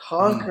 Mm,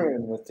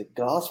 conquering with the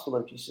gospel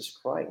of Jesus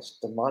Christ,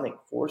 demonic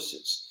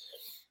forces.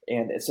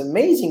 And it's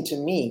amazing to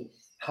me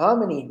how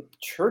many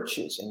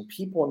churches and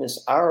people in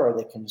this hour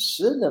that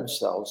consider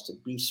themselves to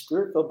be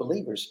spirit-filled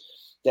believers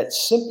that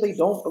simply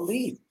don't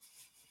believe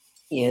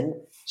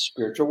in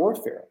spiritual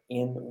warfare,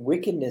 in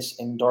wickedness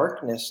and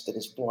darkness that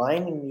is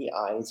blinding the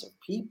eyes of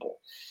people.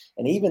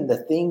 And even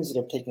the things that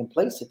have taken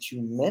place that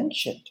you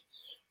mentioned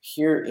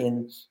here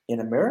in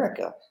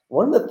America.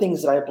 One of the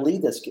things that I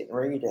believe that's getting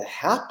ready to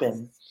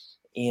happen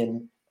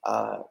in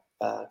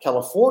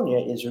California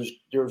is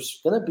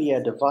there's going to be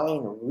a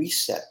divine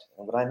reset.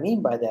 And what I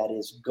mean by that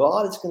is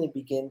God is going to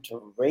begin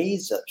to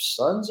raise up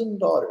sons and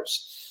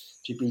daughters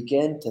to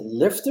begin to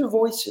lift their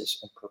voices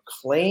and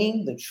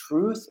proclaim the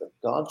truth of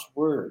God's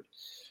word.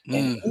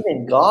 And mm,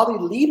 even godly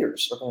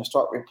leaders are going to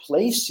start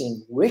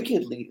replacing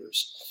wicked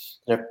leaders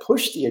that have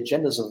pushed the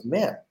agendas of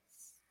men.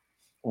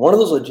 One of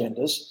those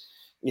agendas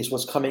is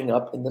what's coming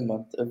up in the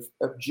month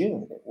of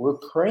June that we're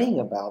praying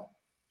about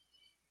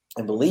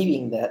and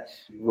believing that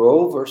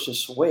Roe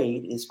versus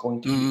Wade is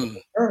going to be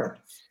mm. overturned.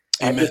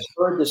 I Amen. just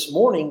heard this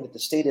morning that the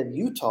state of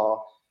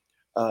Utah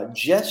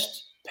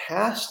just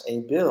passed a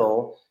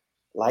bill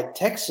like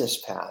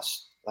Texas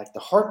passed, like the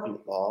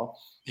heartbeat law,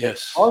 that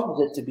Yes.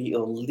 causes it to be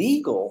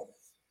illegal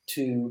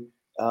to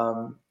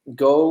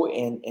go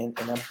and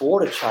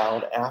abort a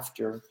child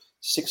after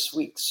 6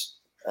 weeks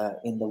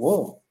in the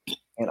womb.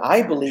 And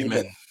I believe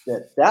Amen.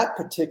 that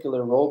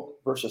particular Roe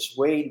versus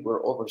Wade,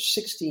 where over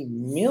 60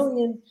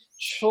 million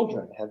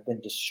children have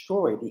been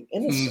destroyed, the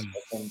innocent Mm,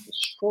 have been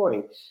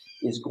destroyed,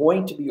 is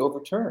going to be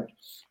overturned.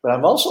 But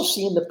I'm also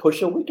seeing the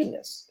push of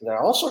wickedness. And I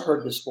also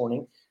heard this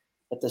morning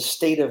that the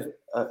state of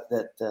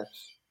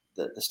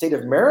the state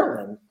of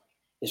Maryland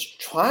is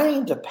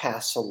trying to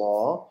pass a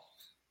law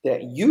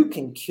that you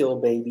can kill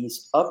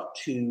babies up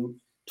to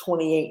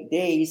 28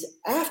 days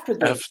after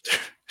they're after.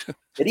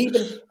 that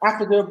even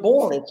after they're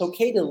born, it's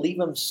okay to leave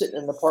them sitting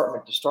in an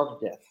apartment to starve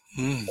to death.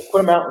 Mm, Or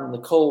put them out in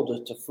the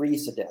cold to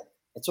freeze to death.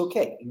 It's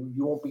okay. You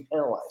won't be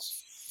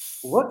penalized.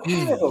 What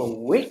kind of mm. a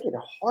wicked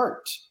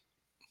heart?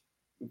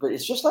 But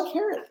it's just like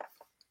Herod.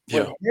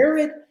 When Yeah.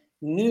 Herod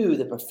knew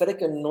the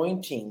prophetic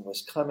anointing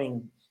was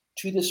coming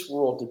to this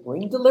world to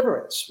bring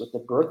deliverance with the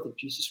birth of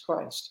Jesus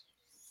Christ,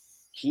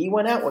 he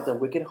went out with a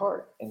wicked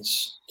heart and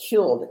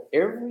killed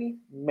every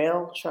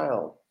male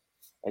child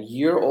a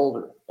year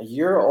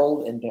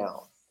old and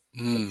down,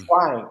 and Mm,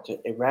 trying to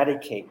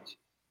eradicate.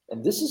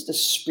 And this is the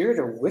spirit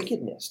of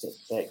wickedness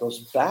that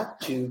goes back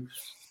to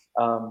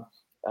um,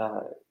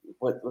 uh,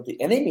 what the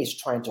enemy is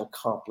trying to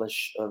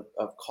accomplish of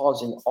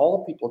causing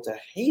all people to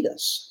hate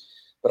us.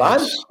 But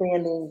I'm yes.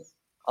 standing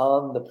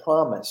on the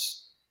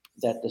promise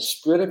that the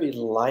spirit of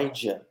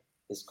Elijah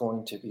is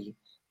going to be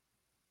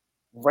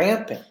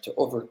rampant to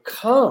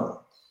overcome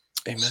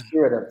the Amen.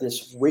 spirit of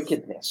this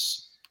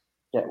wickedness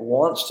that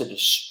wants to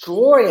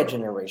destroy a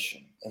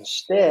generation.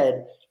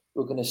 Instead,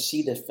 we're going to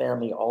see the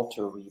family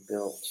altar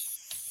rebuilt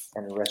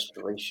and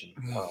restoration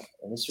Mm. come.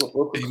 And this is what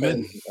we're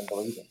proclaiming Amen. and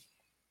believing.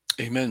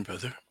 Amen,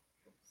 brother.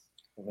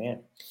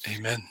 Amen.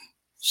 Amen.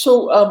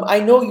 So I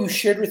know you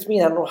shared with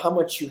me. I don't know how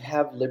much you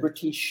have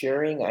liberty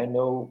sharing. I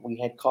know we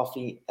had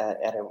coffee at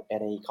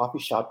a coffee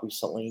shop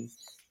recently,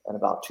 and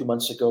about 2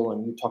 months ago,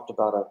 and you talked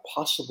about a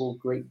possible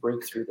great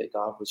breakthrough that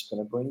God was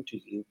going to bring to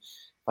you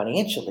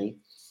financially,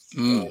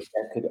 Mm, and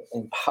that could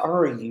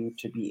empower you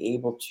to be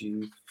able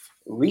to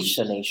reach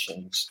the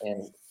nations.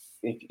 And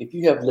if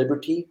you have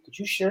liberty, could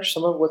you share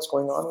some of what's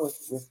going on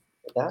with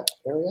that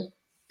area?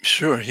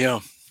 sure.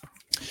 Yeah.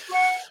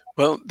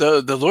 Well,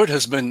 the Lord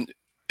has been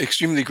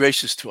extremely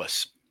gracious to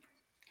us.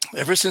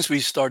 Ever since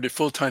we started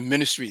full time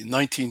ministry in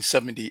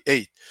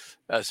 1978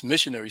 as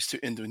missionaries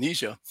to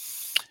Indonesia,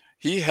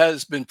 He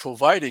has been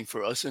providing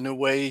for us in a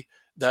way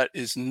that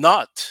is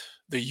not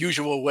the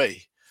usual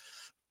way.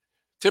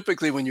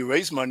 Typically, when you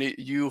raise money,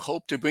 you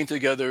hope to bring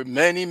together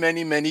many,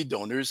 many, many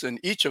donors,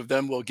 and each of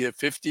them will give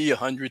 50,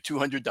 100,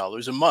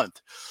 $200 a month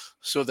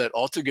so that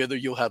altogether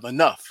you'll have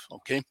enough.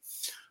 Okay.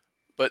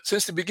 But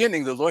since the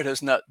beginning, the Lord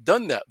has not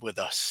done that with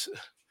us.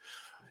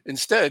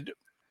 Instead,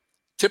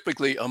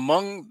 typically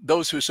among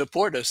those who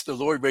support us, the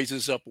Lord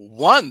raises up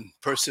one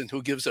person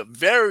who gives a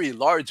very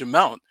large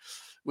amount,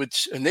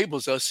 which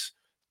enables us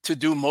to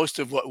do most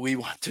of what we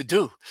want to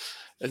do.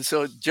 And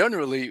so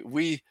generally,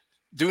 we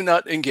do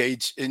not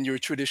engage in your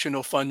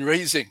traditional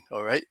fundraising.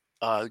 All right.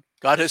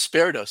 God has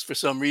spared us for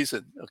some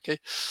reason. Okay.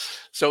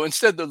 So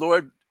instead, the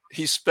Lord,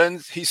 he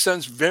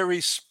sends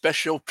very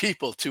special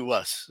people to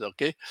us.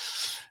 Okay.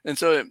 And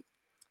so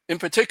in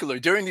particular,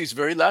 during these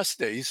very last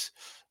days,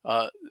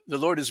 uh, the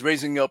Lord is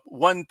raising up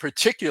one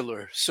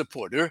particular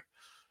supporter.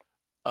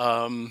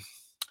 Um,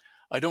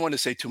 I don't want to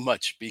say too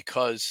much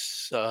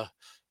because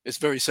it's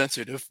very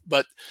sensitive,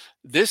 but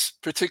this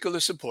particular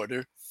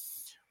supporter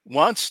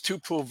wants to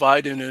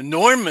provide an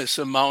enormous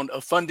amount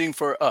of funding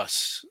for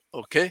us.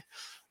 Okay.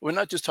 we're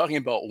not just talking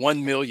about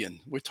 1 million.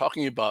 We're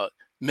talking about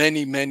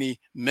many, many,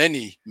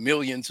 many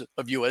millions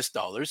of US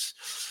dollars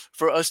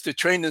for us to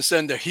train and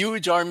send a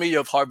huge army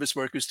of harvest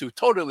workers to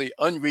totally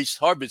unreached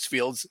harvest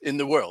fields in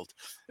the world,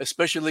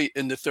 especially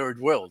in the third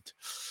world.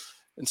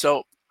 And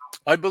so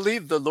I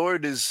believe the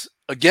Lord is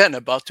again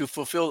about to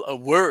fulfill a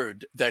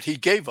word that he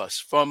gave us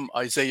from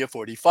Isaiah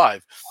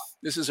 45.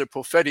 This is a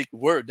prophetic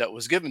word that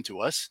was given to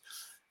us.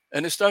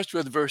 And it starts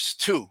with verse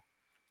 2.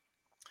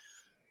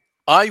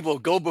 I will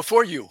go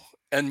before you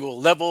and will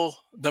level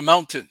the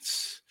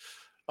mountains.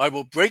 I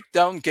will break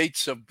down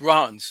gates of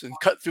bronze and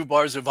cut through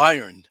bars of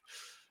iron.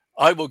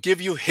 I will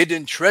give you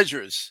hidden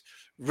treasures,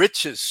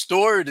 riches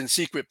stored in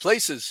secret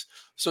places,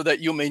 so that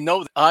you may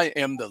know that I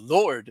am the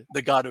Lord,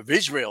 the God of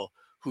Israel,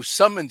 who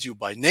summoned you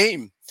by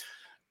name.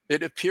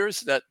 It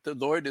appears that the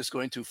Lord is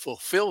going to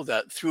fulfill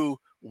that through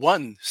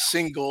one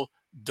single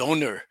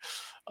donor.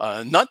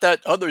 Not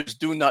that others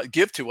do not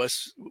give to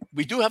us.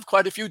 We do have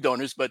quite a few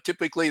donors, but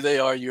typically they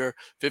are your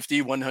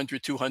 50,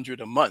 100,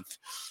 200 a month.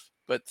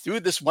 But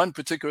through this one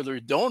particular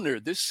donor,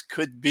 this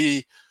could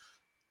be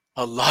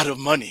a lot of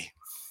money.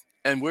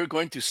 And we're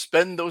going to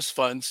spend those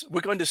funds.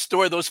 We're going to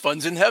store those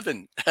funds in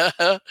heaven.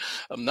 I'm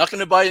not going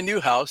to buy a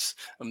new house.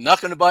 I'm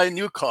not going to buy a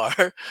new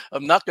car.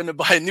 I'm not going to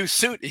buy a new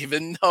suit,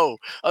 even. No,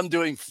 I'm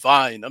doing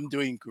fine. I'm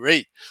doing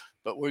great.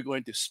 But we're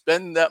going to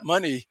spend that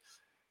money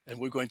and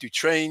we're going to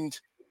train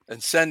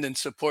and send and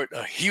support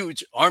a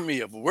huge army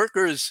of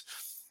workers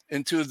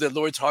into the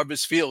Lord's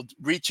harvest field,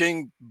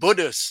 reaching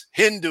Buddhists,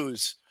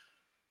 Hindus,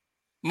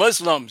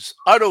 Muslims,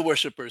 idol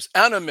worshippers,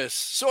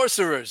 animists,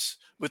 sorcerers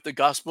with the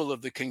gospel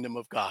of the kingdom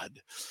of God.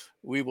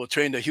 We will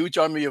train a huge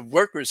army of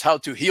workers how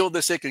to heal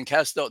the sick and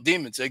cast out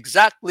demons,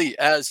 exactly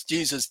as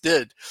Jesus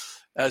did,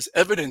 as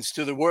evidence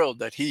to the world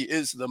that he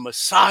is the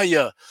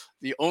Messiah,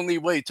 the only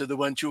way to the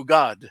one true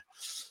God.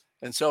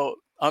 And so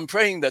I'm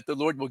praying that the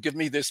Lord will give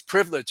me this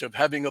privilege of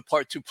having a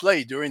part to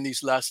play during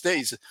these last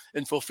days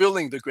in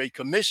fulfilling the Great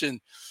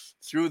Commission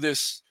through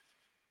this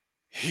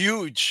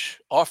huge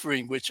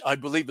offering, which I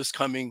believe is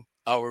coming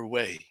our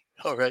way.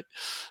 All right.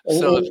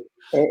 So,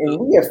 And, and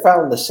we have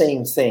found the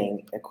same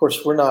thing. Of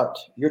course, we're not,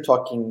 you're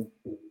talking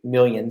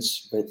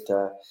millions, but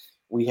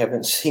we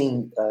haven't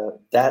seen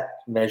that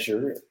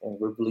measure. And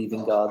we're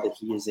believing God that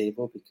he is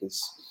able,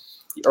 because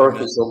the earth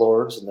amen. is the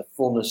Lord's and the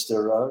fullness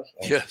thereof.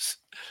 Yes.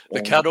 The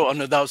And, cattle on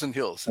 1,000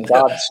 hills. and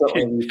God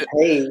certainly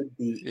repaid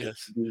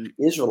Yes. the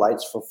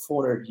Israelites for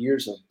 400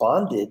 years of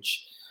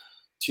bondage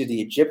to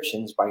the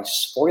Egyptians by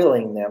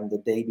spoiling them the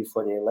day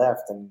before they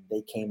left, and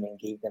they came and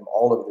gave them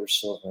all of their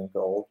silver and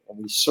gold. And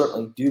we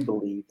certainly do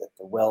believe that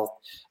the wealth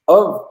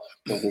of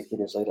the wicked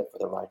is laid up for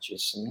the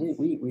righteous, and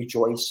we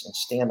rejoice and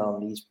stand on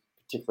these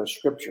particular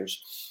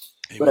scriptures.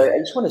 But I Amen.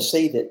 just want to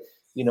say that,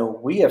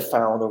 we have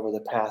found over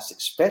the past,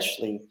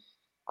 especially,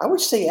 I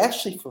would say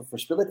actually for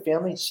Spirit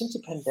Family since the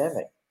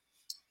pandemic,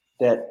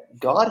 that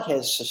God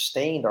has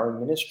sustained our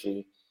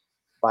ministry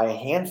by a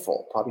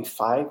handful, probably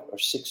 5 or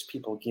 6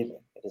 people giving.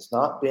 It has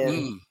not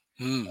been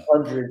Mm, mm,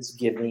 hundreds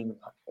giving,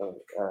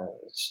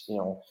 because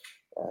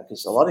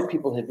a lot of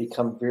people have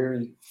become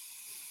very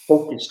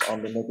focused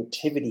on the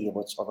negativity of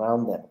what's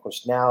around them. Of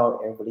course, now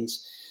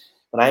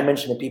when I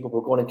mention to people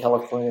we're going to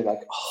California,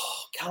 like,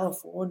 oh,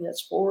 California,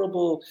 that's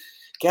horrible.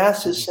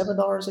 Gas is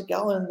 $7 a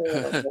gallon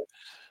there.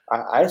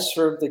 I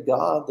serve the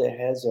God that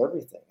has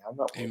everything. I'm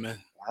not worried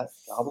amen. about that.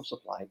 God will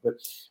supply. But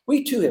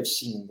we too have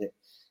seen that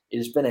it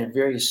has been a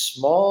very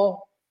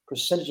small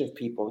percentage of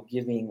people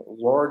giving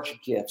large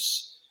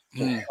gifts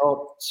to Mm,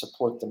 help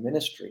support the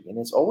ministry. And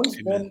it's always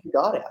amen. been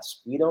God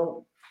asked. We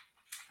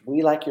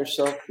like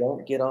yourself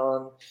don't get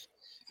on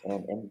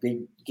and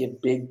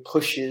give big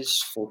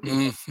pushes for people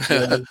Mm.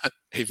 to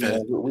give.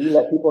 Amen. We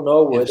let people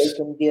know where they Yes.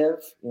 can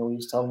give. We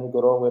just tell them to go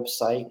to our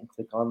website and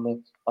click on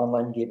the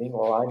online giving,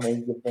 or I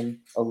may give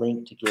them a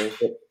link to give.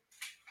 But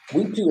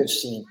we too have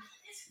seen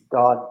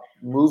God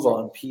move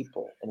on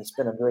people, and it's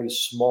been a very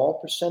small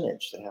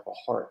percentage that have a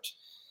heart.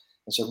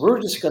 And so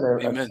we're just going to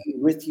Amen. agree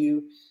with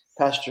you,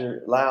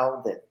 Pastor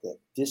Lau, that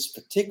this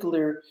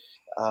particular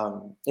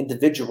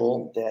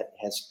individual that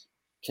has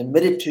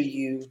committed to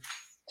you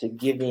to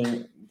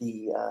giving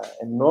the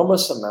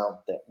enormous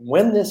amount, that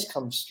when this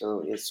comes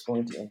through, it's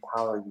going to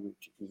empower you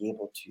to be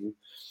able to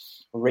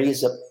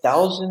raise up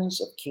thousands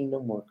of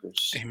kingdom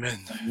workers, Amen.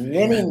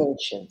 many Amen.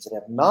 nations that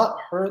have not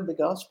heard the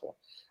gospel.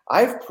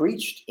 I've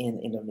preached in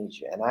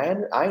Indonesia, and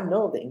I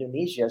know that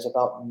Indonesia is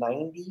about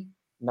 99%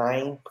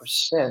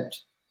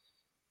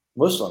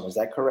 Muslim. Is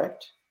that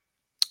correct?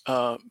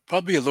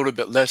 Probably a little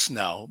bit less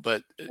now,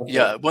 but Okay.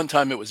 yeah, at one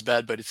time it was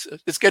bad, but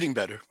it's getting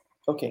better.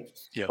 Okay.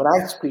 Yeah. When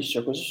I preached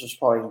there, because this was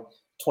probably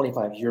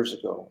 25 years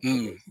ago,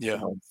 it was,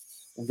 Yeah.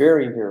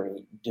 very,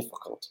 very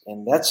difficult.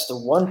 And that's the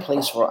one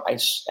place where I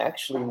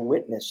actually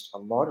witnessed a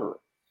martyr.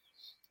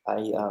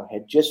 I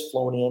had just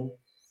flown in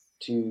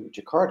to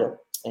Jakarta,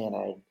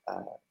 and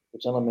the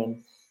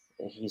gentleman,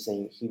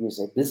 he was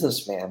a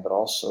businessman, but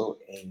also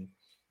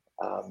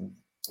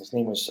his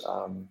name was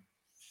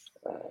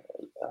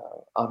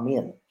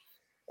Amin,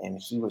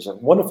 and he was a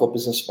wonderful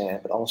businessman,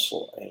 but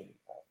also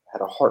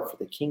had a heart for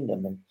the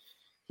kingdom. And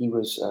he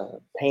was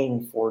paying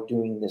for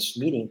doing this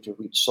meeting to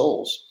reach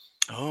souls.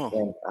 Oh.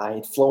 And I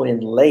had flown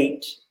in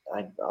late.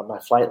 My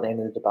flight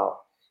landed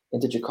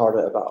into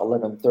Jakarta about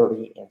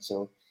 11:30, and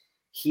so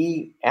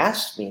he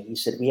asked me. He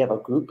said, "We have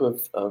a group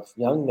of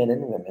young men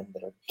and women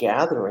that are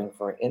gathering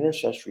for an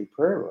intercessory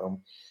prayer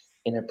room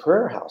in a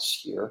prayer house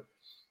here,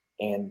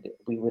 and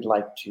we would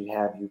like to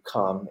have you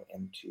come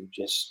and to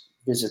just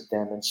visit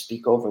them and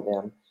speak over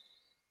them."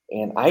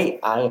 And I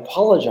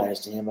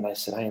apologized to him and I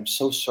said, "I am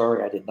so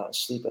sorry. I did not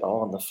sleep at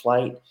all on the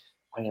flight.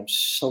 I am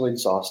so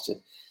exhausted."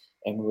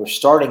 And we were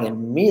starting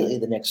immediately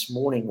the next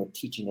morning with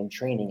teaching and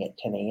training at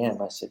 10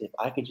 a.m. I said, "If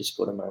I could just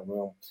go to my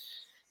room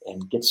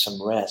and get some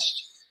rest,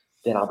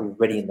 then I'll be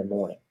ready in the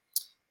morning."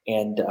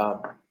 And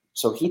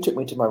so he took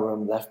me to my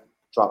room,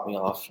 dropped me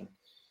off.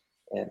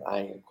 And I,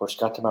 of course,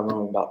 got to my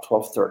room about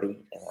 12:30,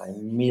 and I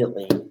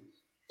immediately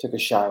took a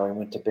shower and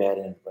went to bed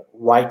and went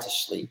right to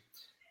sleep.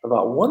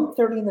 About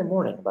 1:30 in the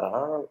morning,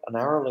 about an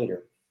hour later,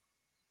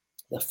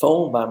 the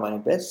phone by my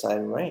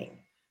bedside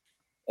rang,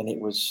 and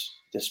it was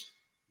this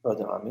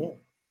Brother Amin.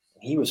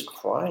 And he was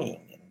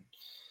crying, and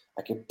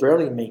I could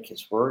barely make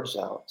his words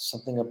out.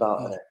 Something about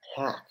Mm. an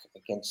attack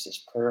against this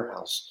prayer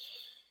house,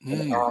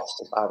 and Mm.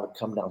 asked if I would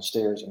come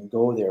downstairs and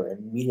go there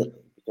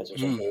immediately because it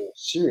was a Mm. very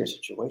serious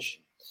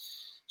situation.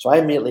 So I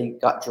immediately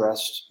got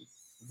dressed,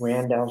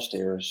 ran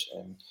downstairs,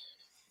 and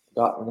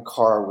got in the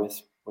car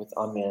with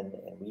Amin,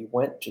 and we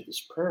went to this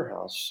prayer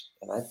house.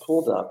 And I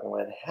pulled up, and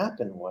what had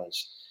happened was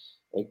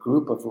a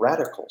group of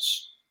radicals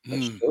had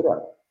Mm. showed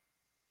up,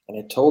 and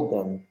had told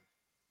them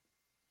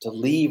to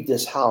leave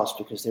this house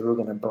because they were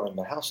going to burn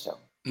the house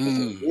down because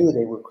they Mm. knew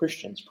they were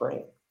Christians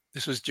praying.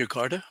 This was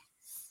Jakarta?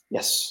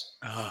 Yes,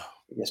 Ah.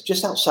 yes,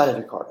 just outside of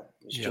Jakarta.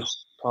 It was Yeah.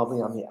 just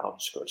probably on the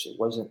outskirts. It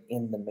wasn't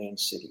in the main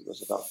city. It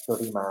was about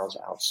 30 miles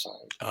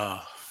outside.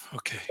 Ah.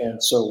 Okay.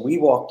 And so we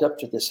walked up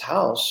to this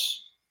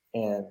house,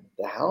 and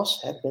the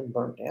house had been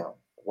burnt down.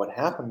 What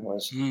happened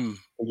was Mm.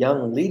 a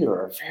young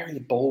leader, a very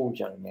bold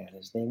young man,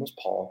 his name was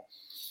Paul,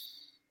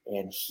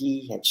 and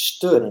he had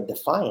stood in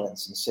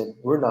defiance and said,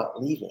 "We're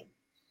not leaving."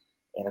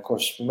 And of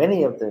course,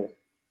 many of the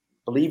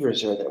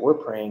believers there that were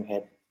praying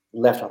had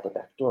left out the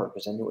back door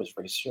because I knew it was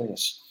very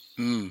serious.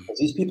 Mm. Because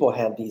these people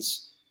had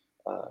these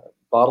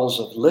bottles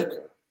of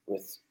liquor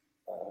with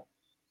uh,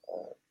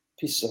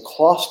 pieces of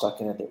cloth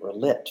stuck in it that were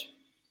lit. He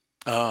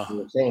Ah.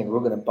 was saying, "We're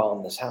going to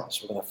bomb this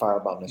house. We're going to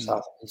firebomb this Mm.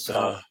 house." He said,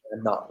 Ah.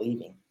 I'm not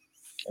leaving."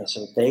 And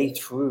so they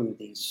threw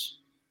these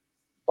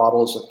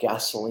bottles of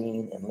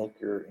gasoline and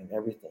liquor and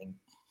everything.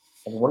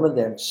 And one of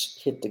them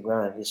hit the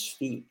ground at his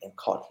feet and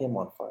caught him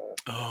on fire.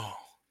 Oh.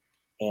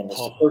 And it's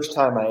the Paul. first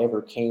time I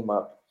ever came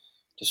up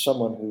to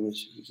someone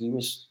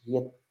he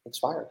had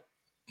expired.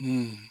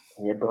 Mm.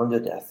 He had burned to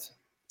death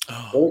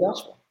Oh. for the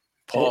gospel.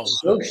 And it Paul.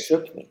 so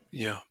shook me.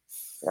 Yeah.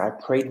 And I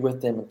prayed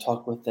with them and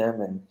talked with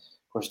them. And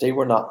of course, they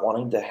were not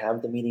wanting to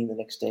have the meeting the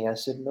next day. I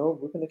said, "No,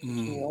 we're going to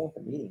continue Mm. on with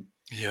the meeting."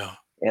 Yeah.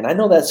 And I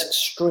know that's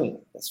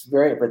extreme.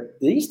 But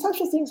these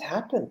types of things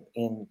happen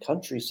in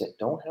countries that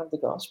don't have the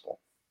gospel.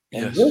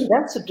 And really, Yes.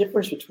 that's the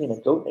difference between a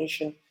goat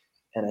nation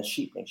and a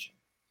sheep nation.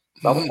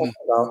 The Bible Mm. talks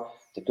about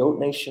the goat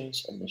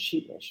nations and the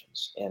sheep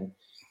nations. And,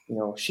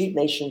 sheep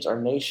nations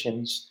are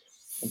nations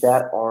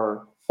that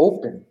are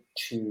open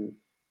to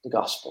the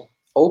gospel,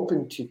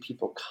 open to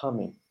people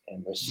coming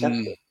and Mm.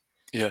 receptive.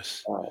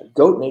 Yes.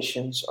 Goat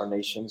nations are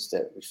nations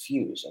that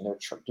refuse, and they're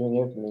doing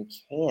everything they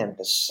can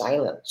to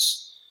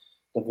silence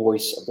the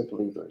voice of the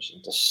believers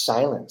and to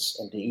silence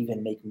and to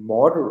even make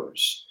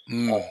martyrs of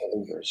Mm.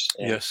 believers.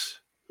 And Yes.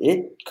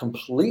 it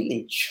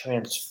completely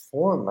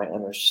transformed my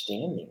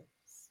understanding.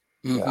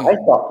 Mm-hmm. I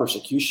thought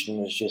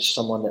persecution was just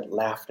someone that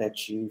laughed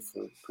at you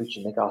for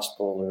preaching the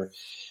gospel or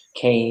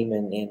came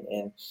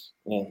and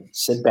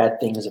said bad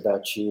things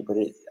about you. But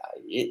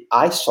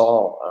I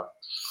saw a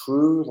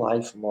true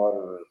life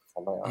martyr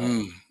for my eyes.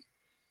 Mm.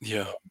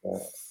 Yeah.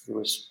 It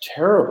was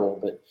terrible,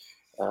 but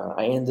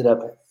I ended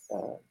up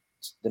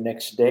the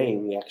next day.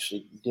 We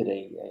actually did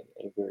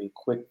a very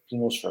quick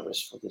funeral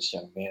service for this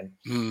young man,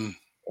 Mm.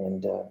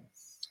 and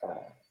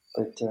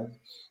but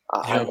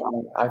Yeah.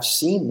 I've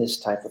seen this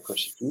type of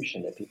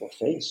persecution that people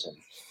face, and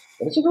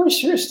it's a very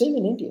serious thing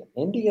in India.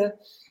 India,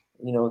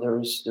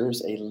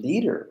 there's a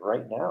leader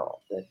right now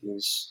that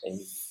is a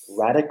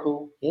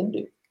radical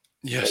Hindu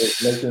that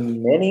is Yes.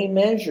 making many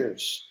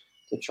measures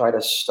to try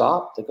to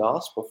stop the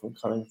gospel from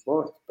coming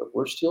forth. But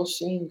we're still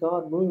seeing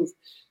God move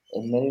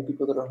in many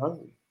people that are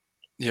hungry.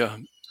 Yeah.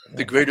 The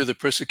Yeah. greater the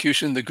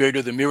persecution, the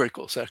greater the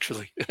miracles,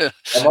 actually.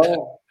 Come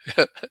on.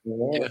 Yeah.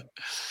 Amen.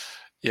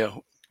 Yeah.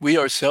 We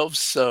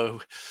ourselves,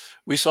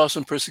 we saw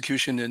some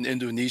persecution in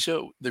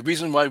Indonesia. The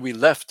reason why we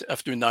left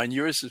after 9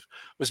 years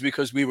was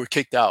because we were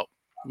kicked out.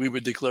 We were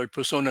declared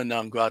persona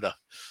non grata.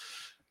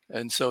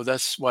 And so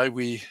that's why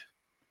we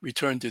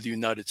returned to the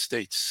United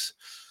States.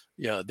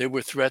 Yeah, there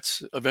were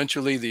threats.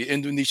 Eventually, the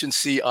Indonesian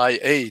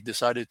CIA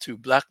decided to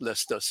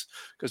blacklist us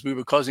because we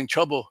were causing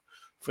trouble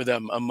for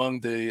them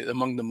among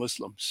the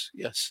Muslims.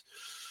 Yes,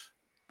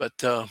 but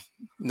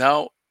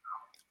now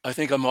I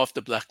think I'm off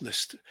the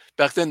blacklist.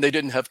 Back then, they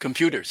didn't have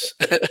computers.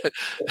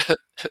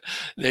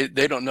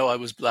 They don't know I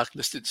was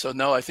blacklisted. So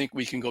now I think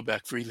we can go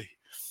back freely.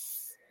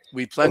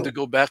 We plan to Oh,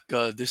 go back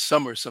this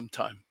summer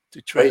sometime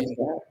to praise train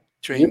God.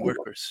 train Beautiful.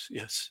 workers.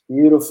 Yes.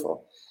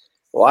 Beautiful.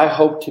 Well, I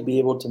hope to be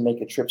able to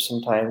make a trip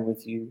sometime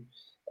with you,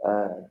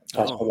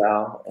 Pastor Oh,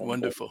 Lau, and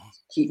wonderful.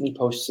 keep me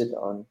posted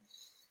on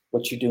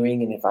what you're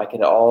doing. And if I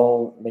could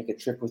all make a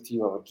trip with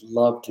you, I would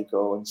love to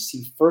go and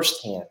see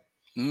firsthand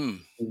Mm,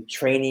 the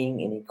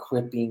training and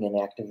equipping and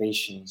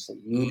activations that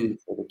you mm, do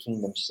for the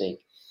kingdom's sake.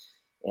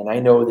 And I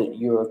know that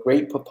you're a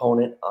great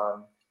proponent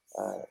on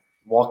uh,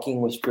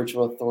 walking with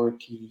spiritual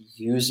authority,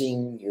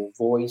 using your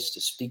voice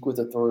to speak with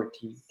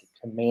authority, to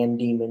command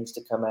demons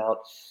to come out,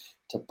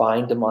 to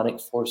bind demonic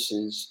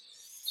forces,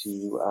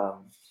 to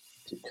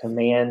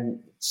command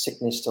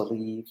sickness to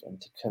leave,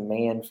 and to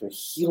command for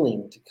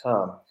healing to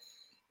come.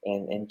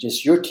 And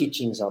just your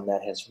teachings on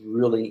that has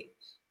really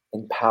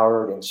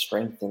empowered and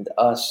strengthened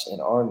us in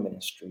our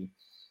ministry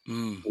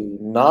mm. to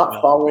not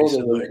Well, follow praise the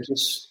the Lord.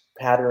 religious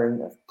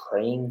pattern of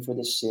praying for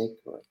the sick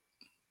or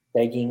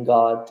begging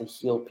God to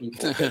heal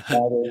people, but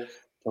rather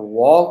to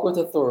walk with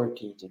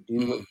authority to do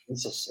what Mm,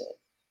 Jesus said,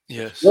 to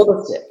yes. heal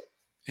the sick,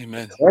 to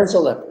Amen. cleanse the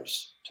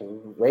lepers,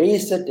 to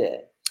raise the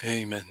dead,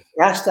 Amen.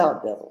 cast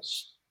out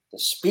devils, to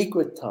speak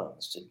with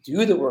tongues, to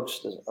do the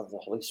works of the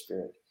Holy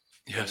Spirit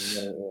in Yes.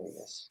 many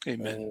areas.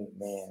 Amen.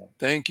 Amen.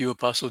 Thank you,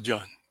 Apostle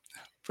John.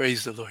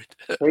 Praise the Lord.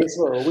 Praise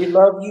the Lord. We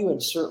love you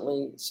and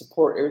certainly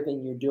support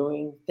everything you're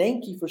doing.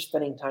 Thank you for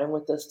spending time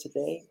with us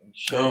today and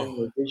sharing Oh,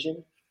 your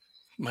vision.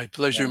 my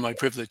pleasure, And, my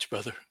privilege,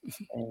 brother.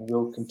 and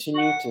we'll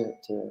continue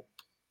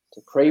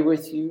to pray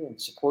with you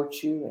and support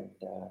you,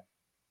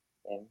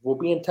 and we'll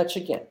be in touch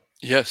again.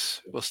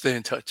 Yes, we'll stay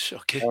in touch.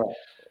 Okay. All right.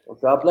 Well,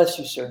 God bless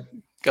you, sir.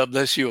 God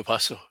bless you,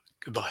 Apostle.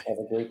 Goodbye. Have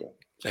a great day.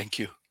 Thank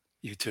you. You too.